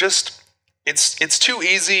they just it's too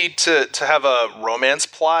easy to have a romance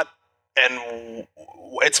plot, and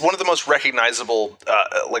it's one of the most recognizable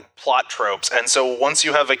like plot tropes. And so once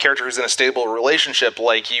you have a character who's in a stable relationship,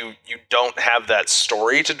 like you don't have that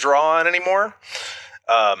story to draw on anymore.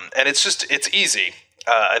 And it's easy.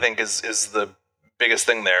 I think is the biggest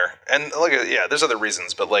thing there. And like, yeah, there's other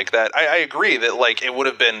reasons, but like that, I agree that like it would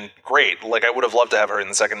have been great. Like I would have loved to have her in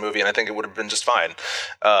the second movie, and I think it would have been just fine.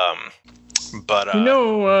 But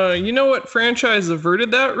you know what franchise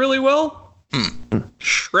averted that really well?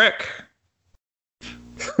 Shrek.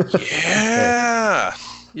 Yeah.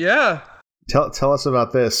 Yeah. Tell us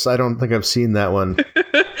about this. I don't think I've seen that one.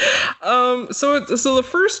 So the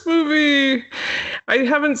first movie, I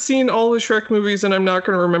haven't seen all the Shrek movies, and I'm not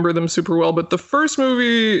going to remember them super well, but the first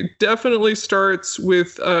movie definitely starts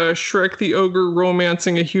with Shrek the ogre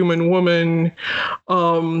romancing a human woman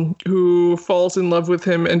who falls in love with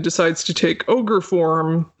him and decides to take ogre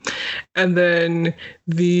form. And then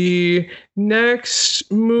the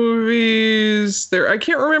next movies, I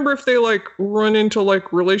can't remember if they like run into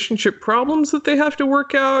like relationship problems that they have to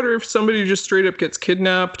work out, or if somebody just straight up gets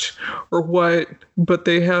kidnapped or what, but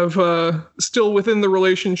they have still within the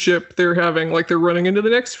relationship they're running into the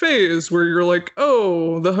next phase where you're like,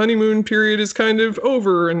 oh, the honeymoon period is kind of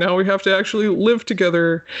over and now we have to actually live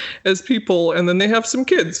together as people, and then they have some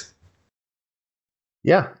kids.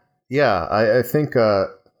 Yeah. I think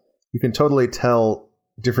you can totally tell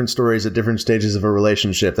different stories at different stages of a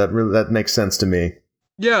relationship. That makes sense to me.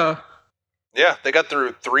 Yeah, they got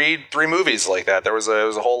through three movies like that. There was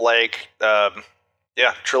a whole like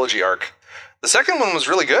trilogy arc. The second one was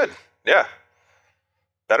really good. Yeah,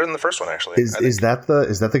 better than the first one actually. Is that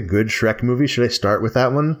the good Shrek movie? Should I start with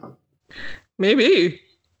that one? Maybe.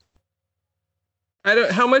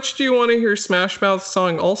 How much do you want to hear Smash Mouth's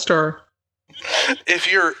song All Star? If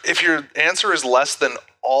your answer is less than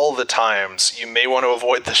all the times, you may want to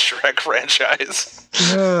avoid the Shrek franchise.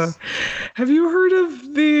 Yeah. Have you heard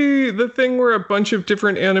of the thing where a bunch of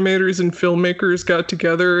different animators and filmmakers got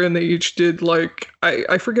together and they each did like,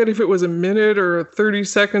 I forget if it was a minute or 30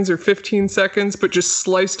 seconds or 15 seconds, but just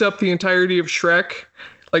sliced up the entirety of Shrek,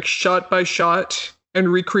 like shot by shot,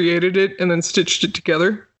 and recreated it and then stitched it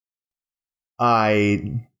together?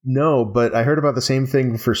 No, but I heard about the same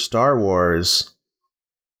thing for Star Wars,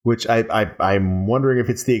 which I'm wondering if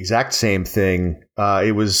it's the exact same thing.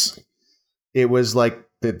 It was like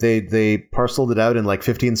they parceled it out in like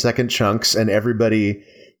 15-second chunks, and everybody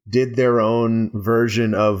did their own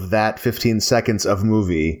version of that 15 seconds of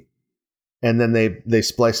movie, and then they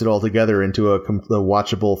spliced it all together into a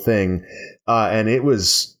watchable thing, and it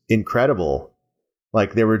was incredible.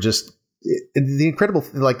 Like they were just.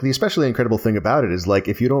 The especially incredible thing about it is like,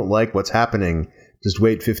 if you don't like what's happening, just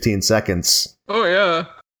wait 15 seconds. Oh yeah.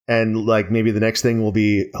 And like maybe the next thing will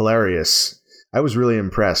be hilarious. I was really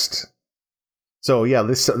impressed. So yeah,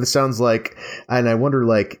 this sounds like, and I wonder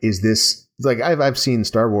like, is this like, I've seen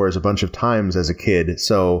Star Wars a bunch of times as a kid,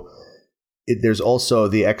 so there's also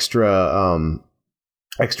the extra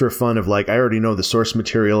fun of like, I already know the source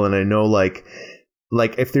material, and I know like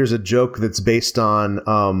if there's a joke that's based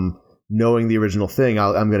on knowing the original thing,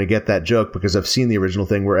 I'm going to get that joke because I've seen the original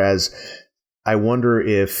thing. Whereas I wonder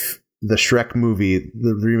if the Shrek movie,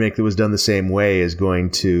 the remake that was done the same way, is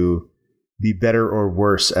going to be better or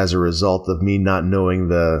worse as a result of me not knowing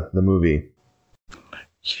the movie.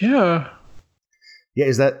 Yeah. Yeah.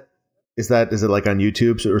 Is it like on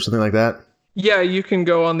YouTube or something like that? Yeah, you can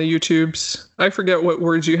go on the YouTubes. I forget what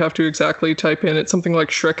words you have to exactly type in. It's something like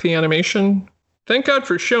Shrek the Animation. Thank God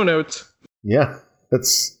for show notes. Yeah,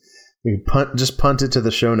 we punt it to the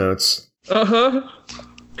show notes. Uh-huh.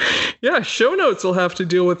 Yeah, show notes will have to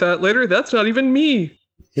deal with that later. That's not even me.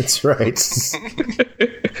 It's right.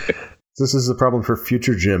 This is a problem for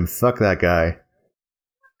future Jim. Fuck that guy.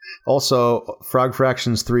 Also, Frog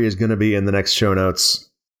Fractions 3 is going to be in the next show notes.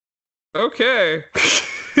 Okay.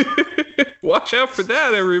 Watch out for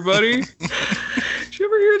that, everybody. Did you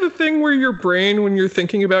ever hear the thing where your brain, when you're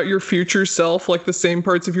thinking about your future self, like the same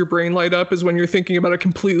parts of your brain light up as when you're thinking about a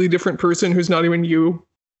completely different person who's not even you?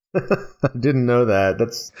 I didn't know that.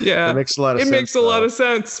 That makes a lot of sense. It makes a lot of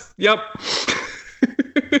sense. Yep.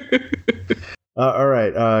 All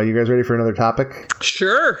right. You guys ready for another topic?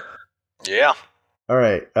 Sure. Yeah. All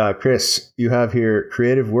right. Chris, you have here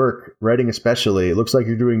creative work, writing especially. It looks like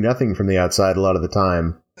you're doing nothing from the outside a lot of the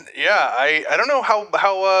time. Yeah, I don't know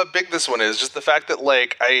how big this one is. Just the fact that,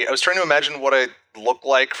 like, I was trying to imagine what I look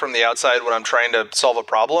like from the outside when I'm trying to solve a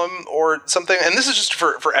problem or something. And this is just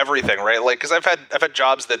for everything, right? Like, because I've had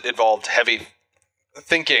jobs that involved heavy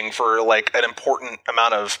thinking for, like, an important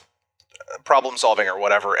amount of problem solving or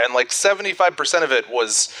whatever. And, like, 75% of it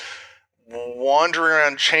was wandering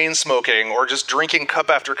around chain smoking or just drinking cup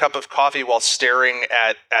after cup of coffee while staring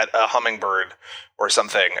at a hummingbird or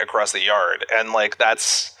something across the yard. And like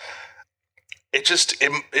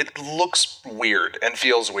it looks weird and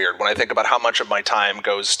feels weird when I think about how much of my time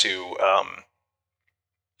goes to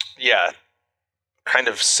kind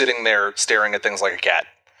of sitting there staring at things like a cat.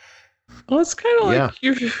 Well, it's kind of like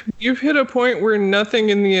you've hit a point where nothing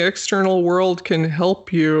in the external world can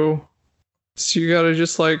help you, so you gotta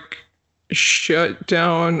just like shut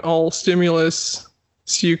down all stimulus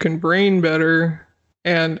so you can brain better.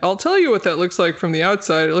 And I'll tell you what that looks like from the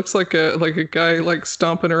outside. It looks like a guy like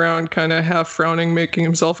stomping around, kind of half frowning, making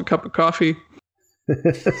himself a cup of coffee.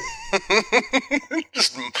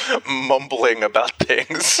 Just mumbling about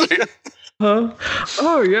things. Huh?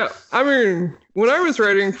 Oh yeah. I mean, when I was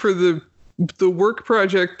writing for the work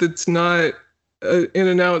project that's not an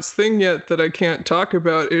announced thing yet that I can't talk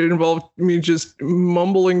about, it involved me just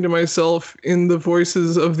mumbling to myself in the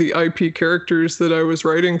voices of the IP characters that I was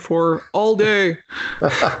writing for all day.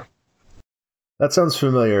 That sounds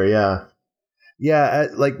familiar, yeah. Yeah,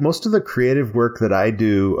 like most of the creative work that I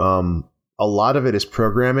do, a lot of it is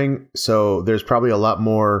programming, so there's probably a lot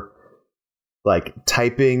more like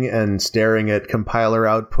typing and staring at compiler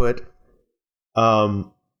output.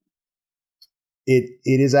 It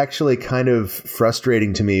is actually kind of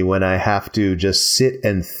frustrating to me when I have to just sit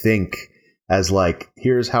and think as like,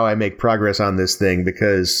 here's how I make progress on this thing,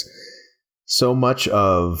 because so much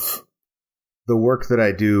of the work that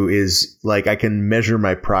I do is like I can measure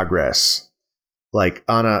my progress like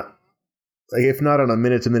on a, like if not on a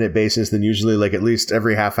minute to minute basis, then usually like at least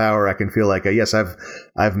every half hour I can feel like, yes,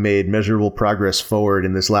 I've made measurable progress forward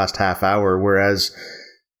in this last half hour. Whereas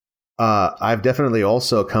I've definitely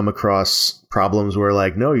also come across problems where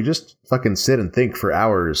like, no, you just fucking sit and think for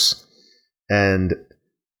hours and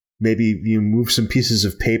maybe you move some pieces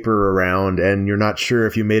of paper around and you're not sure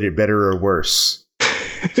if you made it better or worse.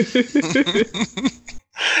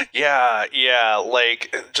 Yeah,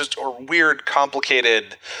 like just or weird,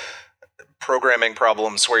 complicated programming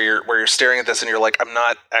problems where you're staring at this and you're like, I'm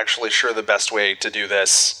not actually sure the best way to do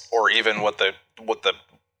this, or even what the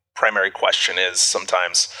primary question is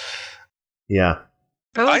sometimes. Yeah.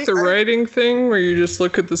 I like the writing thing where you just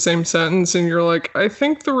look at the same sentence and you're like, I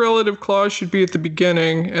think the relative clause should be at the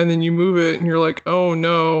beginning, and then you move it and you're like, oh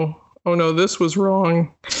no, this was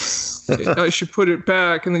wrong. I should put it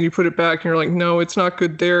back, and then you put it back and you're like, no, it's not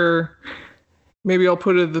good there. Maybe I'll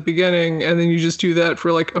put it at the beginning, and then you just do that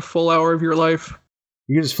for like a full hour of your life.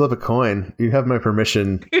 You can just flip a coin. You have my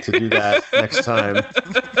permission to do that next time.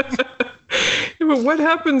 Yeah, but what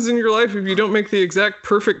happens in your life if you don't make the exact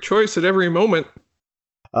perfect choice at every moment?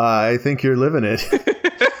 I think you're living it.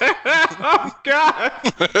 Oh, God.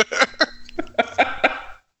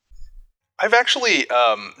 I've actually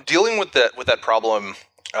dealing with that problem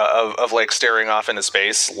of like staring off into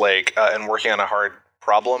space, like and working on a hard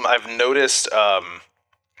problem. I've noticed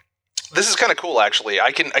this is kind of cool actually.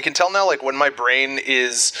 I can tell now like when my brain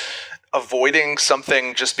is avoiding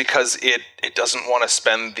something just because it doesn't want to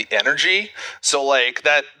spend the energy. So like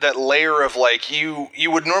that layer of like you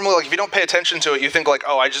would normally, like if you don't pay attention to it, you think like,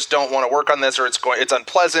 oh, I just don't want to work on this, or it's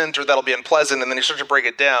unpleasant, or that'll be unpleasant, and then you start to break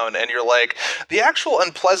it down and you're like, the actual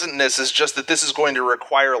unpleasantness is just that this is going to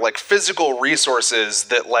require like physical resources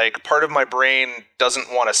that like part of my brain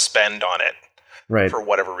doesn't want to spend on it. Right. For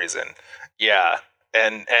whatever reason. Yeah.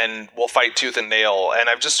 And we'll fight tooth and nail. And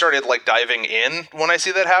I've just started like diving in when I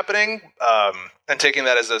see that happening, and taking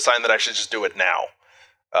that as a sign that I should just do it now.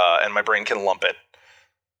 And my brain can lump it.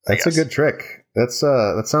 That's a good trick. That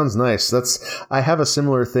sounds nice. I have a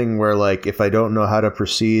similar thing where, like, if I don't know how to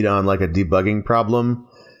proceed on like a debugging problem,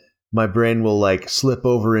 my brain will like slip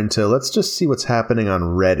over into, let's just see what's happening on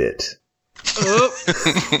Reddit. Oh.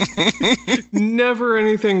 Never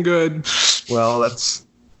anything good. Well, it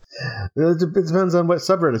depends on what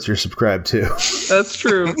subreddits you're subscribed to. That's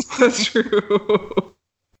true. That's true.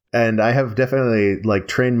 And I have definitely like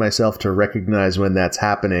trained myself to recognize when that's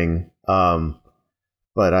happening.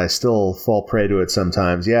 But I still fall prey to it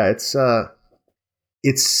sometimes. Yeah,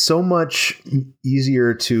 it's so much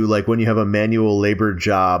easier to, like, when you have a manual labor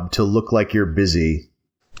job, to look like you're busy.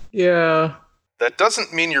 Yeah. That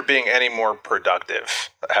doesn't mean you're being any more productive,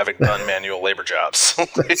 having done manual labor jobs.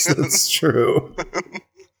 That's true.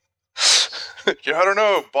 Yeah, I don't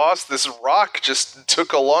know, boss. This rock just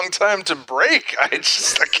took a long time to break. I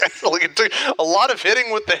feel like it took a lot of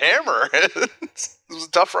hitting with the hammer. It was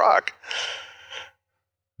a tough rock.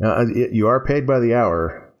 You are paid by the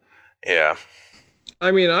hour. Yeah. I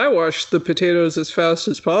mean, I wash the potatoes as fast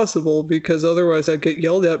as possible because otherwise I'd get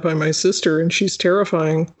yelled at by my sister, and she's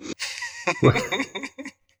terrifying.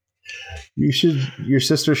 Your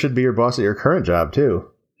sister should be your boss at your current job too.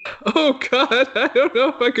 Oh God, I don't know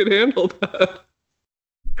if I could handle that.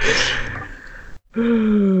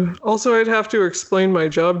 Also, I'd have to explain my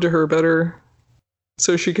job to her better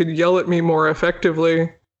so she could yell at me more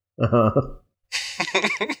effectively.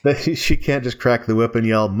 She can't just crack the whip and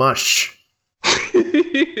yell, mush.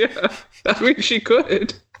 Yeah, I mean, she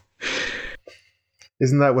could.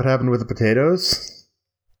 Isn't that what happened with the potatoes?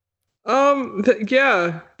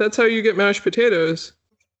 Yeah, that's how you get mashed potatoes.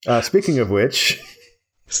 Speaking of which,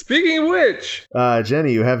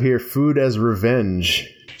 Jenny, you have here food as revenge.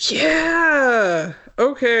 Yeah.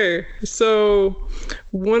 Okay. So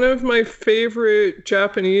one of my favorite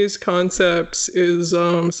Japanese concepts is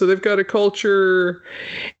so they've got a culture,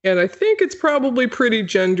 and I think it's probably pretty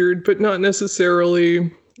gendered, but not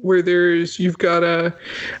necessarily, where you've got a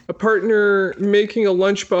partner making a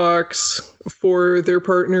lunchbox for their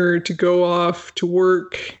partner to go off to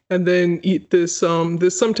work and then eat this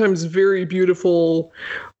sometimes very beautiful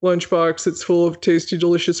lunchbox that's full of tasty,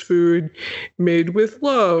 delicious food made with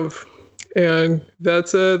love. And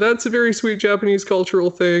that's a very sweet Japanese cultural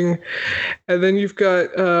thing. And then you've got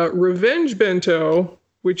revenge bento,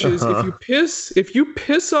 which is if you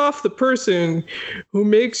piss off the person who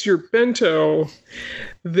makes your bento,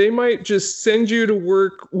 they might just send you to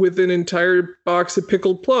work with an entire box of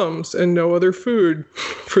pickled plums and no other food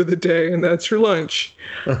for the day, and that's your lunch.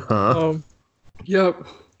 Yep.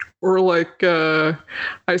 Or like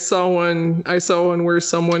I saw one where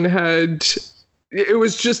someone had it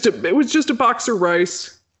was just a box of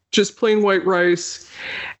rice, just plain white rice,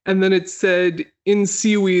 and then it said in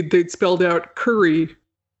seaweed they'd spelled out curry.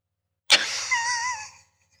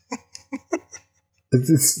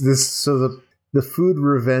 So the food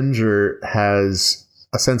revenger has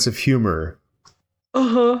a sense of humor.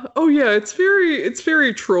 Oh yeah, it's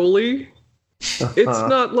very trolly.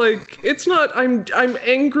 It's not I'm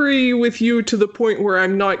angry with you to the point where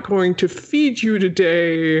I'm not going to feed you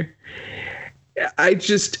today. I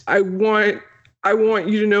want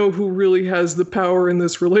you to know who really has the power in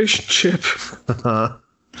this relationship.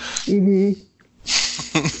 Mm-hmm.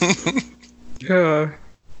 Yeah.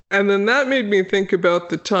 And then that made me think about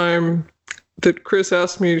the time that Chris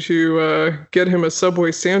asked me to get him a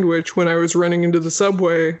Subway sandwich when I was running into the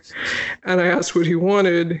Subway, and I asked what he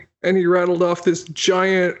wanted, and he rattled off this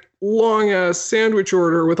giant, long-ass sandwich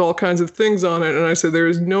order with all kinds of things on it, and I said, there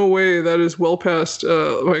is no way that is well past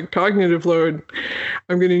my cognitive load.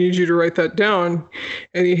 I'm going to need you to write that down.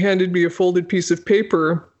 And he handed me a folded piece of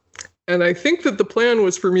paper, and I think that the plan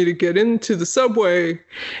was for me to get into the Subway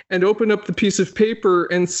and open up the piece of paper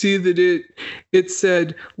and see that it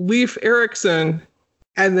said Leif Erikson.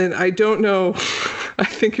 And then I don't know, I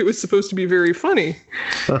think it was supposed to be very funny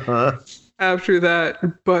after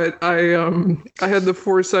that. But I had the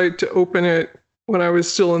foresight to open it when I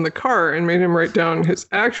was still in the car and made him write down his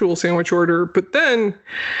actual sandwich order. But then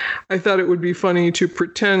I thought it would be funny to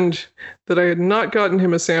pretend that I had not gotten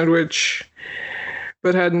him a sandwich,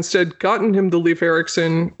 but had instead gotten him the Leif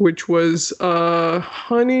Erikson, which was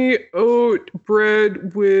honey oat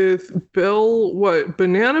bread with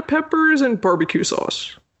banana peppers and barbecue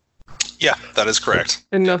sauce. Yeah, that is correct.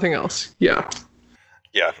 And nothing else. Yeah.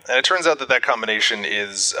 Yeah, and it turns out that combination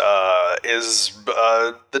is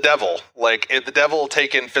the devil. Like the devil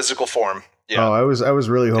taken physical form. Yeah. Oh, I was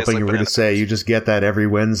really hoping you were going to say you just get that every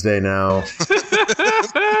Wednesday now.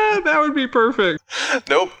 That would be perfect.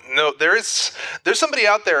 Nope. No, there's somebody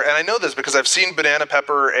out there, and I know this because I've seen banana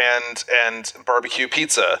pepper and barbecue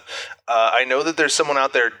pizza. I know that there's someone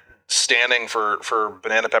out there standing for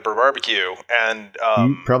banana pepper barbecue, and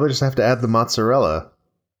you probably just have to add the mozzarella.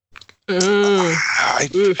 I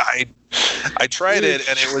tried it,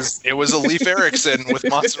 and it was a Leif Erikson with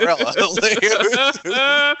mozzarella.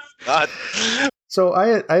 Not. So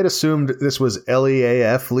I had assumed this was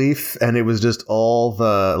LEAF leaf, and it was just all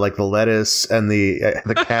the lettuce and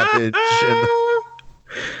the cabbage.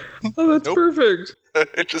 Oh, that's perfect.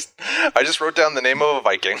 I just wrote down the name of a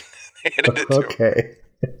Viking. Handed it to him. Okay.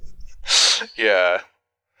 Yeah.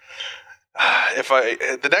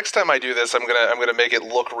 The next time I do this, I'm gonna make it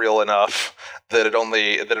look real enough that it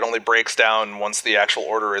only breaks down once the actual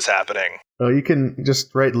order is happening. Oh, you can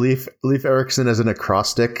just write Leif Erikson as an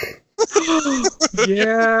acrostic.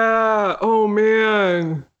 Yeah. Oh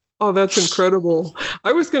man. Oh, that's incredible.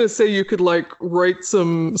 I was gonna say you could write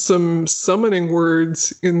some summoning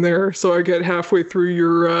words in there, so I get halfway through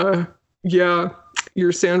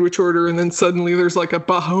your sandwich order, and then suddenly there's like a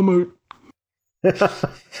Bahamut.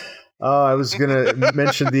 Oh, I was gonna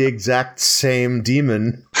mention the exact same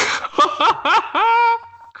demon.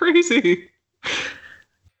 Crazy.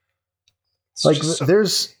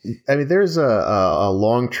 There's a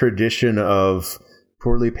long tradition of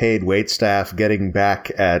poorly paid waitstaff getting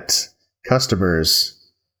back at customers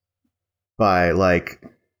by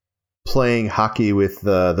playing hockey with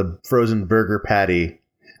the frozen burger patty.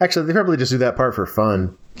 Actually, they probably just do that part for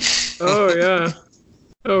fun. Oh yeah.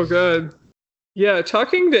 Oh god. Yeah,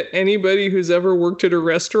 talking to anybody who's ever worked at a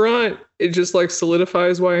restaurant, it just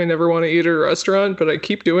solidifies why I never want to eat at a restaurant, but I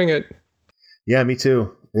keep doing it. Yeah, me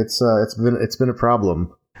too. It's been a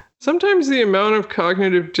problem. Sometimes the amount of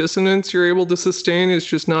cognitive dissonance you're able to sustain is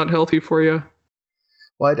just not healthy for you.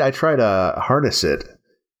 Well, I try to harness it.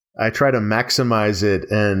 I try to maximize it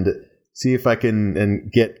and see if I can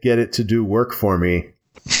get it to do work for me.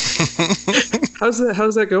 How's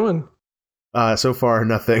that going? So far,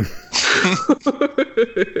 nothing.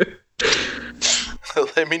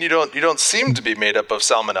 I mean, you don't seem to be made up of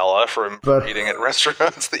salmonella from eating at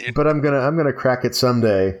restaurants that you. But I'm gonna crack it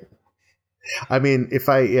someday. I mean, if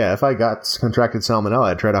I got contracted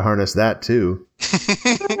salmonella, I'd try to harness that too.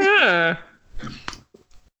 Yeah.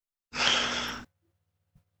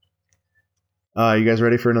 You guys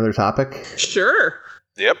ready for another topic? Sure.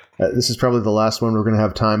 Yep. This is probably the last one we're going to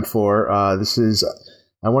have time for. I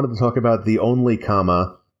wanted to talk about the only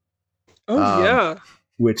comma. Oh yeah.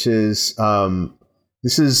 Which is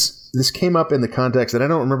this came up in the context, and I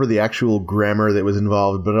don't remember the actual grammar that was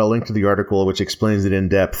involved, but I'll link to the article which explains it in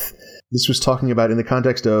depth. This was talking about in the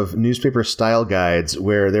context of newspaper style guides,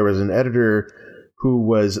 where there was an editor who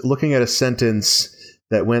was looking at a sentence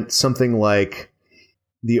that went something like,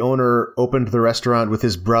 the owner opened the restaurant with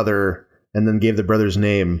his brother and then gave the brother's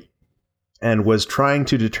name, and was trying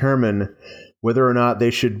to determine whether or not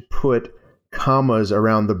they should put commas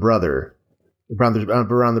around the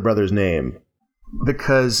brother's name.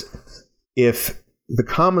 Because if the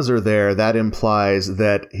commas are there, that implies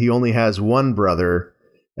that he only has one brother,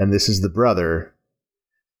 and this is the brother.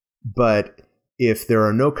 But if there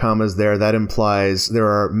are no commas there, that implies there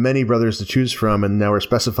are many brothers to choose from, and now we're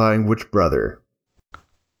specifying which brother.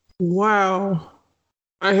 Wow.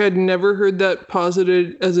 I had never heard that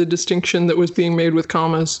posited as a distinction that was being made with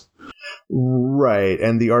commas. Right,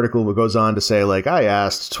 and the article goes on to say, I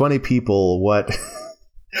asked 20 people what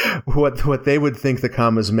they would think the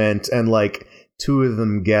commas meant, and 2 of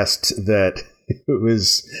them guessed that it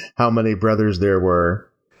was how many brothers there were.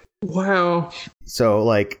 Wow. So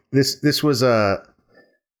this was an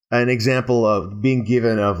example of being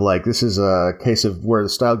given of this is a case of where the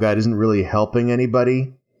style guide isn't really helping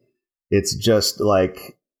anybody. It's just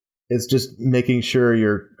making sure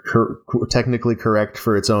you're technically correct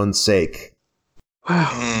for its own sake.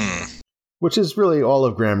 Wow. Which is really all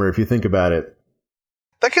of grammar if you think about it.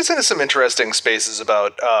 That gets into some interesting spaces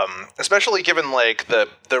about, especially given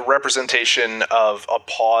the representation of a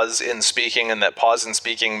pause in speaking, and that pause in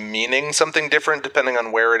speaking meaning something different depending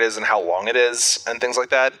on where it is and how long it is and things like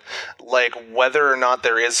that. Whether or not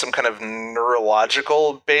there is some kind of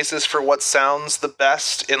neurological basis for what sounds the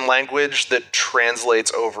best in language that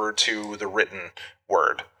translates over to the written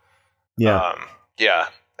word. Yeah. Yeah.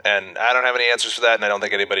 And I don't have any answers for that, and I don't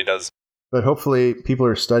think anybody does. But hopefully people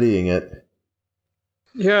are studying it.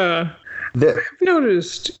 Yeah. I've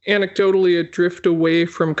noticed anecdotally a drift away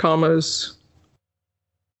from commas.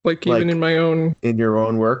 Even in my own... In your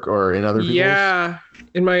own work or in other people's? Yeah,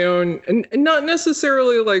 in my own... And not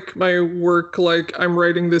necessarily my work, I'm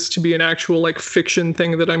writing this to be an actual fiction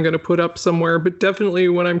thing that I'm going to put up somewhere, but definitely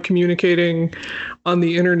when I'm communicating on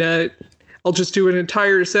the internet, I'll just do an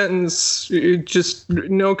entire sentence, just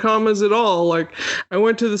no commas at all. Like, I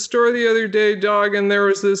went to the store the other day, dog, and there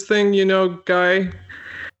was this thing, guy.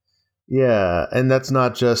 Yeah, and that's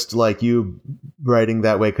not just like you writing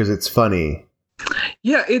that way because it's funny.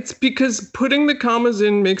 Yeah, it's because putting the commas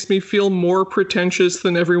in makes me feel more pretentious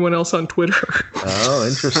than everyone else on Twitter. Oh,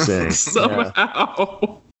 interesting. Somehow.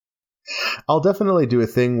 Yeah. I'll definitely do a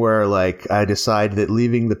thing where, like, I decide that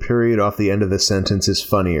leaving the period off the end of the sentence is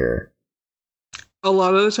funnier. A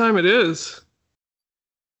lot of the time it is.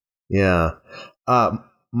 Yeah.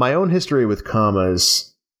 My own history with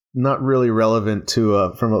commas, not really relevant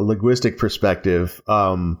to from a linguistic perspective,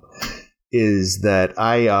 is that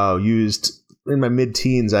I used, in my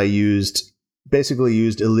mid-teens, I basically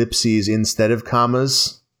used ellipses instead of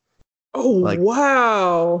commas. Oh, like,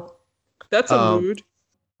 wow. That's a mood.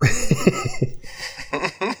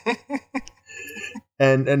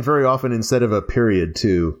 and very often instead of a period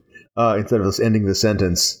too, instead of ending the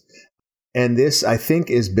sentence. And this, I think,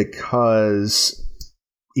 is because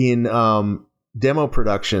in demo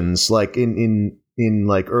productions, like in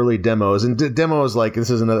like early demos, and demos, like, this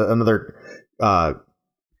is another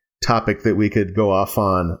topic that we could go off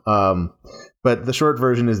on. But the short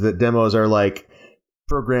version is that demos are like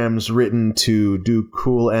programs written to do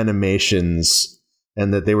cool animations,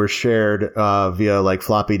 and that they were shared via like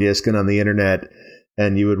floppy disk and on the internet.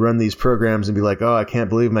 And you would run these programs and be like, oh, I can't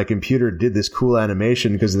believe my computer did this cool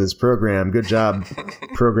animation because of this program. Good job,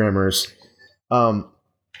 programmers. And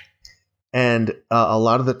a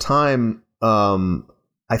lot of the time,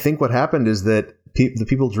 I think what happened is that the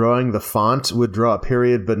people drawing the font would draw a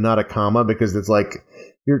period but not a comma, because it's like,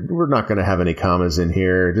 we're not going to have any commas in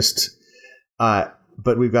here.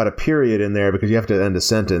 But we've got a period in there because you have to end a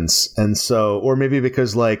sentence. And so, or maybe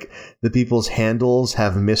because like the people's handles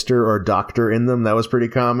have Mr. or Dr. in them. That was pretty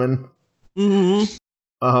common.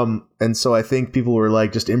 Mm-hmm. And so I think people were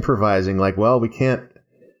like just improvising, like, well, we can't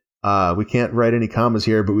write any commas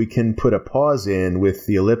here, but we can put a pause in with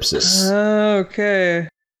the ellipsis. Okay.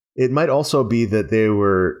 It might also be that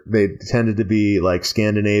they tended to be like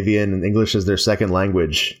Scandinavian and English as their second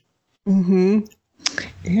language. Mm-hmm.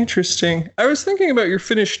 Interesting. I was thinking about your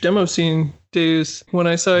Finnish demo scene days when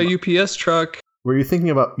I saw a UPS truck. Were you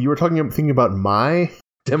thinking about my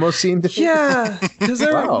demo scene days? Yeah, because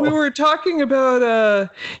we were talking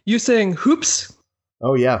about you saying hoops.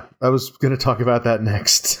 Oh yeah, I was going to talk about that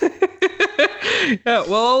next. Yeah,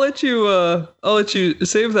 well, I'll let you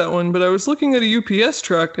save that one. But I was looking at a UPS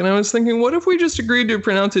truck and I was thinking, what if we just agreed to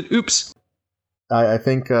pronounce it oops? I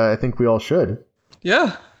think we all should.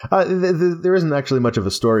 Yeah. There isn't actually much of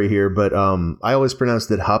a story here, but I always pronounced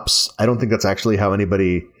it hups. I don't think that's actually how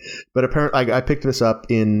anybody. But apparently, I picked this up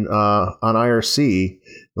on IRC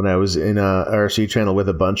when I was in a IRC channel with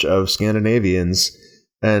a bunch of Scandinavians,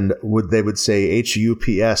 and they would say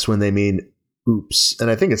HUPS when they mean oops, and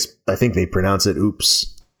I think they pronounce it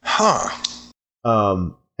oops. Huh.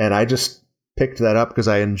 And I just picked that up because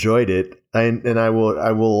I enjoyed it, and I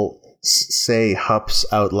will say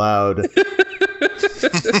hups out loud.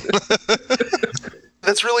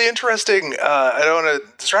 That's really interesting. I don't want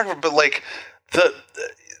to distract, but like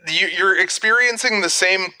you're experiencing the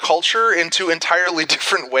same culture in two entirely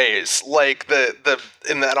different ways. Like the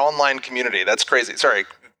in that online community. That's crazy. Sorry,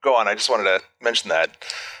 go on. I just wanted to mention that.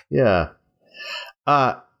 Yeah.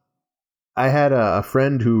 I had a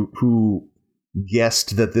friend who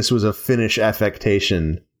guessed that this was a Finnish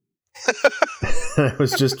affectation. I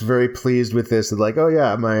was just very pleased with this. Like, oh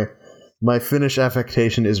yeah, my Finnish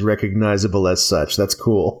affectation is recognizable as such. That's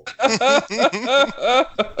cool.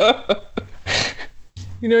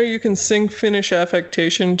 You can sing Finnish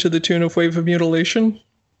affectation to the tune of Wave of Mutilation.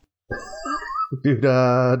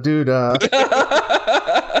 Doo-da, doo-da.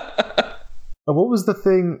 What was the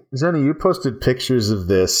thing? Zenny, you posted pictures of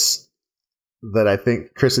this that I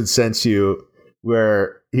think Chris had sent you,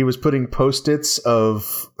 where he was putting Post-its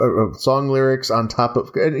of song lyrics on top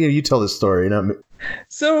of... You tell this story, not me.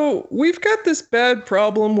 So we've got this bad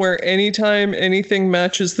problem where anytime anything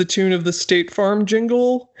matches the tune of the State Farm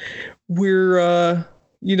jingle, we're,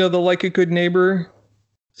 the Like a Good Neighbor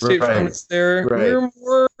State Farm is there. Right. We're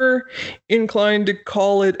more inclined to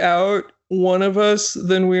call it out, one of us,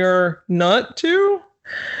 than we are not to.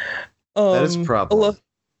 That is a problem.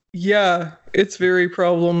 Yeah, it's very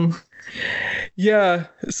problem. Yeah,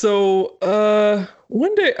 so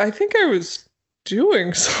one day, I think I was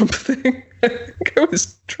doing something. I think I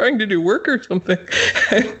was trying to do work or something.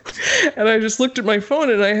 And I just looked at my phone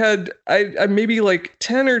and I had maybe like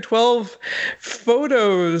 10 or 12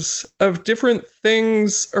 photos of different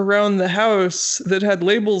things around the house that had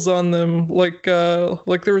labels on them. Like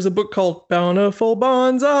there was a book called Bountiful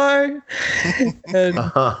Bonsai. And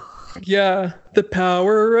yeah, The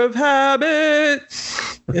Power of Habit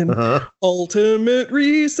and Ultimate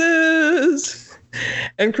Reese's.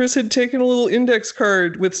 And Chris had taken a little index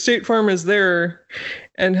card with State Farm as there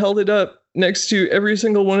and held it up next to every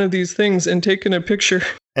single one of these things and taken a picture.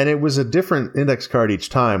 And it was a different index card each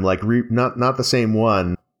time, like not the same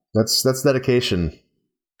one. That's dedication.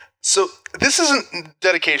 So this isn't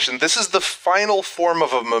dedication. This is the final form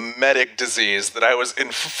of a mimetic disease that I was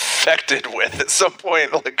infected with at some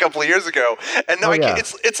point like a couple of years ago. And now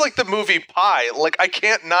it's like the movie Pi. Like I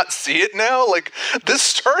can't not see it now. Like this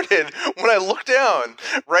started when I looked down,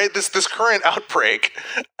 right? This current outbreak.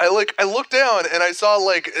 I looked down and I saw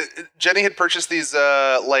like Jenny had purchased these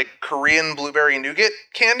like Korean blueberry nougat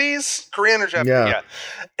candies. Korean or Japanese? Yeah.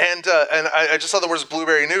 And I just saw the words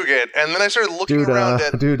blueberry nougat, and then I started looking around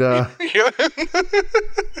at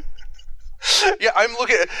yeah,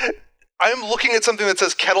 I'm looking at something that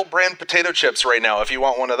says Kettle brand potato chips right now. If you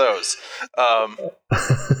want one of those,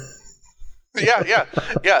 yeah.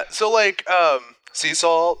 So like, sea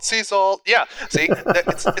salt. Yeah, see,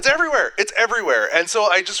 it's everywhere. It's everywhere. And so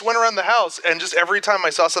I just went around the house, and just every time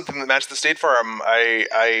I saw something that matched the State Farm,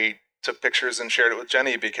 I took pictures and shared it with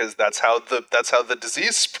Jenny because that's how the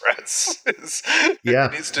disease spreads.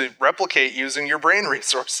 It needs to replicate using your brain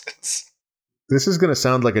resources. This is going to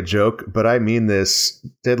sound like a joke, but I mean this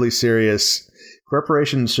deadly serious.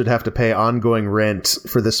 Corporations should have to pay ongoing rent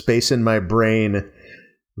for the space in my brain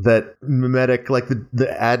that mimetic, like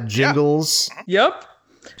the ad jingles. Yeah. Yep.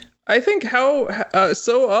 I think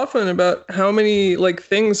so often about how many like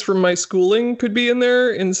things from my schooling could be in there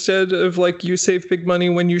instead of like you save big money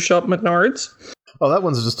when you shop Menards. Oh, that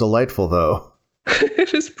one's just delightful, though.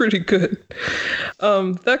 It is pretty good.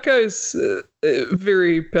 That guy's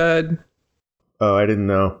very bad. Oh, I didn't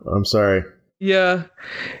know. I'm sorry. Yeah,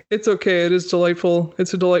 it's okay. It is delightful.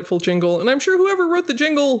 It's a delightful jingle. And I'm sure whoever wrote the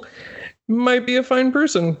jingle might be a fine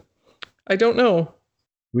person. I don't know.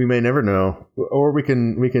 We may never know. Or we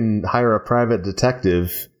can hire a private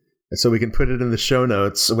detective so we can put it in the show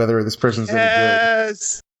notes whether this person's any good.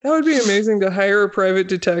 Yes! That would be amazing to hire a private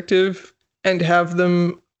detective and have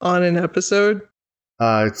them on an episode.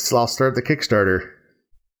 I'll start the Kickstarter.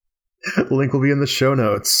 Link will be in the show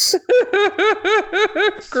notes.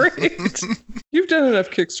 Great. You've done enough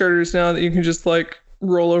Kickstarters now that you can just like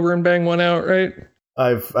roll over and bang one out, right?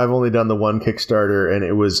 I've only done the one Kickstarter, and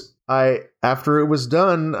it was after it was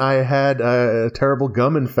done, I had a terrible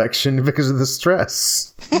gum infection because of the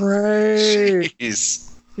stress. Right. Jeez.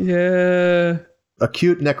 Yeah.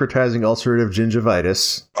 Acute necrotizing ulcerative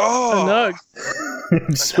gingivitis. Oh. A nug.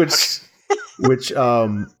 which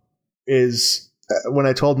is when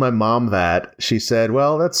I told my mom that, she said,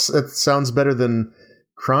 "Well, that sounds better than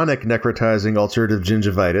chronic necrotizing ulcerative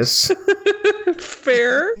gingivitis."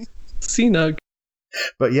 Fair. C-nug.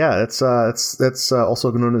 But yeah, that's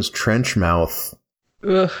also known as trench mouth.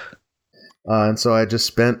 Ugh. And so I just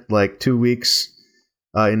spent like 2 weeks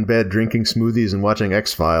in bed drinking smoothies and watching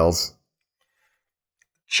X-Files.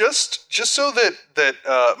 Just so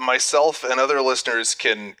that myself and other listeners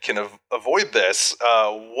can avoid this,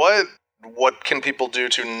 what can people do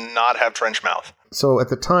to not have trench mouth? So at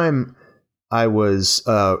the time, I was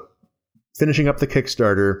finishing up the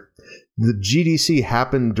Kickstarter. The GDC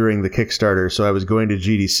happened during the Kickstarter, so I was going to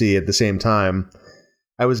GDC at the same time.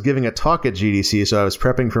 I was giving a talk at GDC, so I was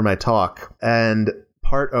prepping for my talk. And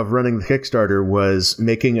part of running the Kickstarter was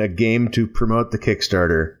making a game to promote the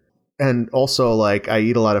Kickstarter. And also, like, I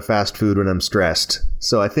eat a lot of fast food when I'm stressed.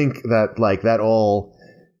 So I think that, like, that all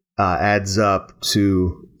adds up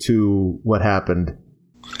to what happened.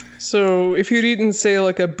 So if you'd eaten, say,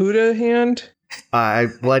 like a Buddha hand? I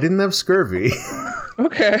didn't have scurvy.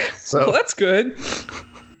 Okay, so well, that's good.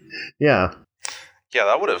 Yeah. Yeah,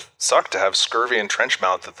 that would have sucked to have scurvy and trench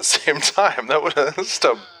mouth at the same time. That would have just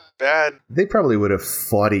a bad. They probably would have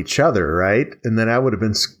fought each other, right? And then I would have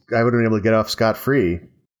been able to get off scot-free.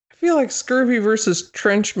 I feel like scurvy versus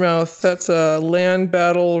trench mouth, that's a land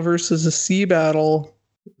battle versus a sea battle.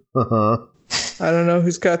 Uh-huh. I don't know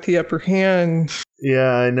who's got the upper hand.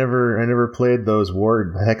 Yeah, I never played those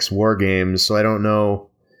hex war games, so I don't know.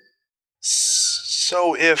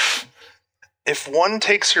 So if one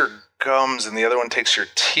takes your gums and the other one takes your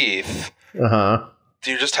teeth, uh-huh,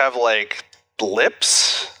 do you just have like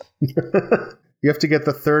lips? You have to get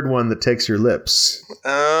the third one that takes your lips.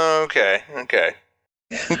 Okay.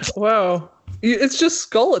 Wow. It's just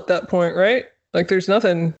skull at that point, right? Like there's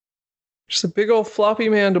nothing. Just a big old floppy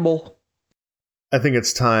mandible. I think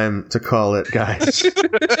it's time to call it, guys.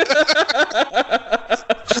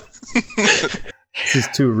 This is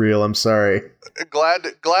too real. I'm sorry. Glad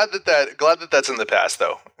that that's in the past,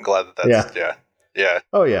 though. Glad that that's yeah.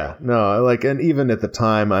 Oh yeah, no, like, and even at the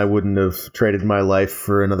time, I wouldn't have traded my life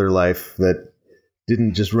for another life that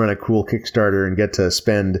didn't just run a cool Kickstarter and get to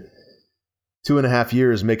spend 2.5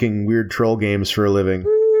 years making weird troll games for a living.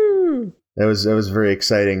 Woo! That was very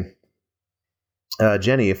exciting.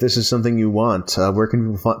 Jenny, if this is something you want, where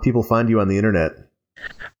can people find you on the internet?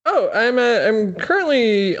 Oh, I'm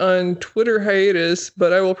currently on Twitter hiatus,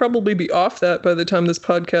 but I will probably be off that by the time this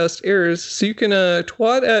podcast airs. So you can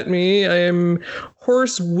twat at me. I am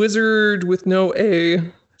Horse Wizard with no A.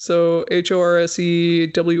 So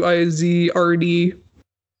HORSEWIZRD.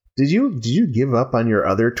 Did you give up on your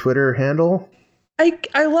other Twitter handle?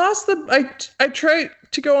 I lost I tried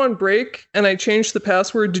to go on break and I changed the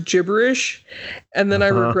password to gibberish, and then I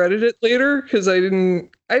regretted it later because I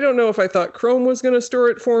don't know if I thought Chrome was going to store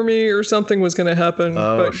it for me or something was going to happen.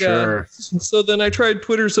 Oh, but sure. Yeah. So then I tried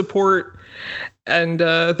Twitter support, and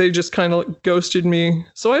they just kind of ghosted me.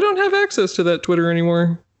 So I don't have access to that Twitter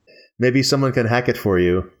anymore. Maybe someone can hack it for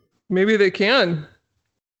you. Maybe they can.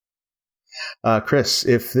 Chris,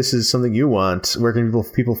 if this is something you want, where can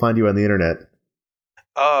people find you on the internet?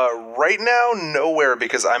 Right now, nowhere,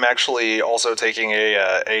 because I'm actually also taking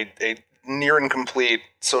a near and complete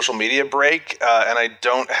social media break, and I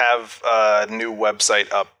don't have a new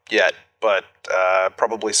website up yet, but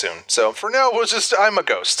probably soon. So for now, I'm a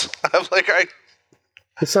ghost.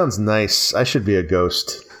 It sounds nice. I should be a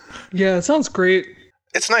ghost. Yeah, it sounds great.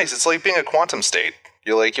 It's nice. It's like being a quantum state.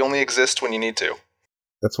 You only exist when you need to.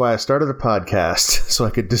 That's why I started a podcast, so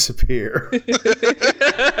I could disappear.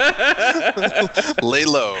 Lay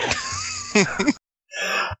low.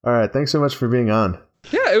 All right, thanks so much for being on.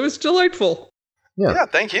 Yeah, it was delightful. Yeah,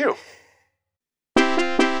 thank you.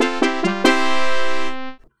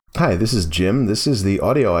 Hi, this is Jim. This is the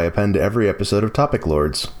audio I append to every episode of Topic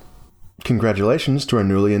Lords. Congratulations to our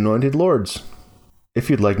newly anointed lords.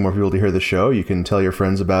 If you'd like more people to hear the show, you can tell your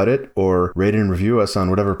friends about it, or rate and review us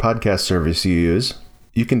on whatever podcast service you use.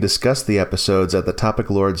 You can discuss the episodes at the Topic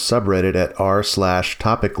Lords subreddit at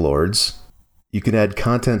r/topiclords. You can add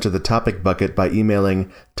content to the topic bucket by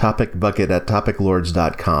emailing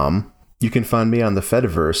topicbucket@topiclords.com. You can find me on the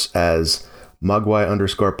Fediverse as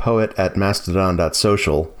mogwai_poet at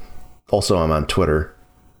mastodon.social. Also, I'm on Twitter.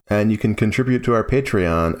 And you can contribute to our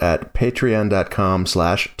Patreon at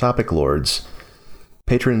patreon.com/topiclords.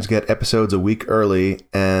 Patrons get episodes a week early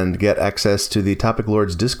and get access to the Topic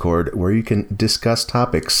Lords Discord, where you can discuss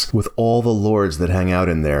topics with all the lords that hang out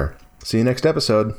in there. See you next episode.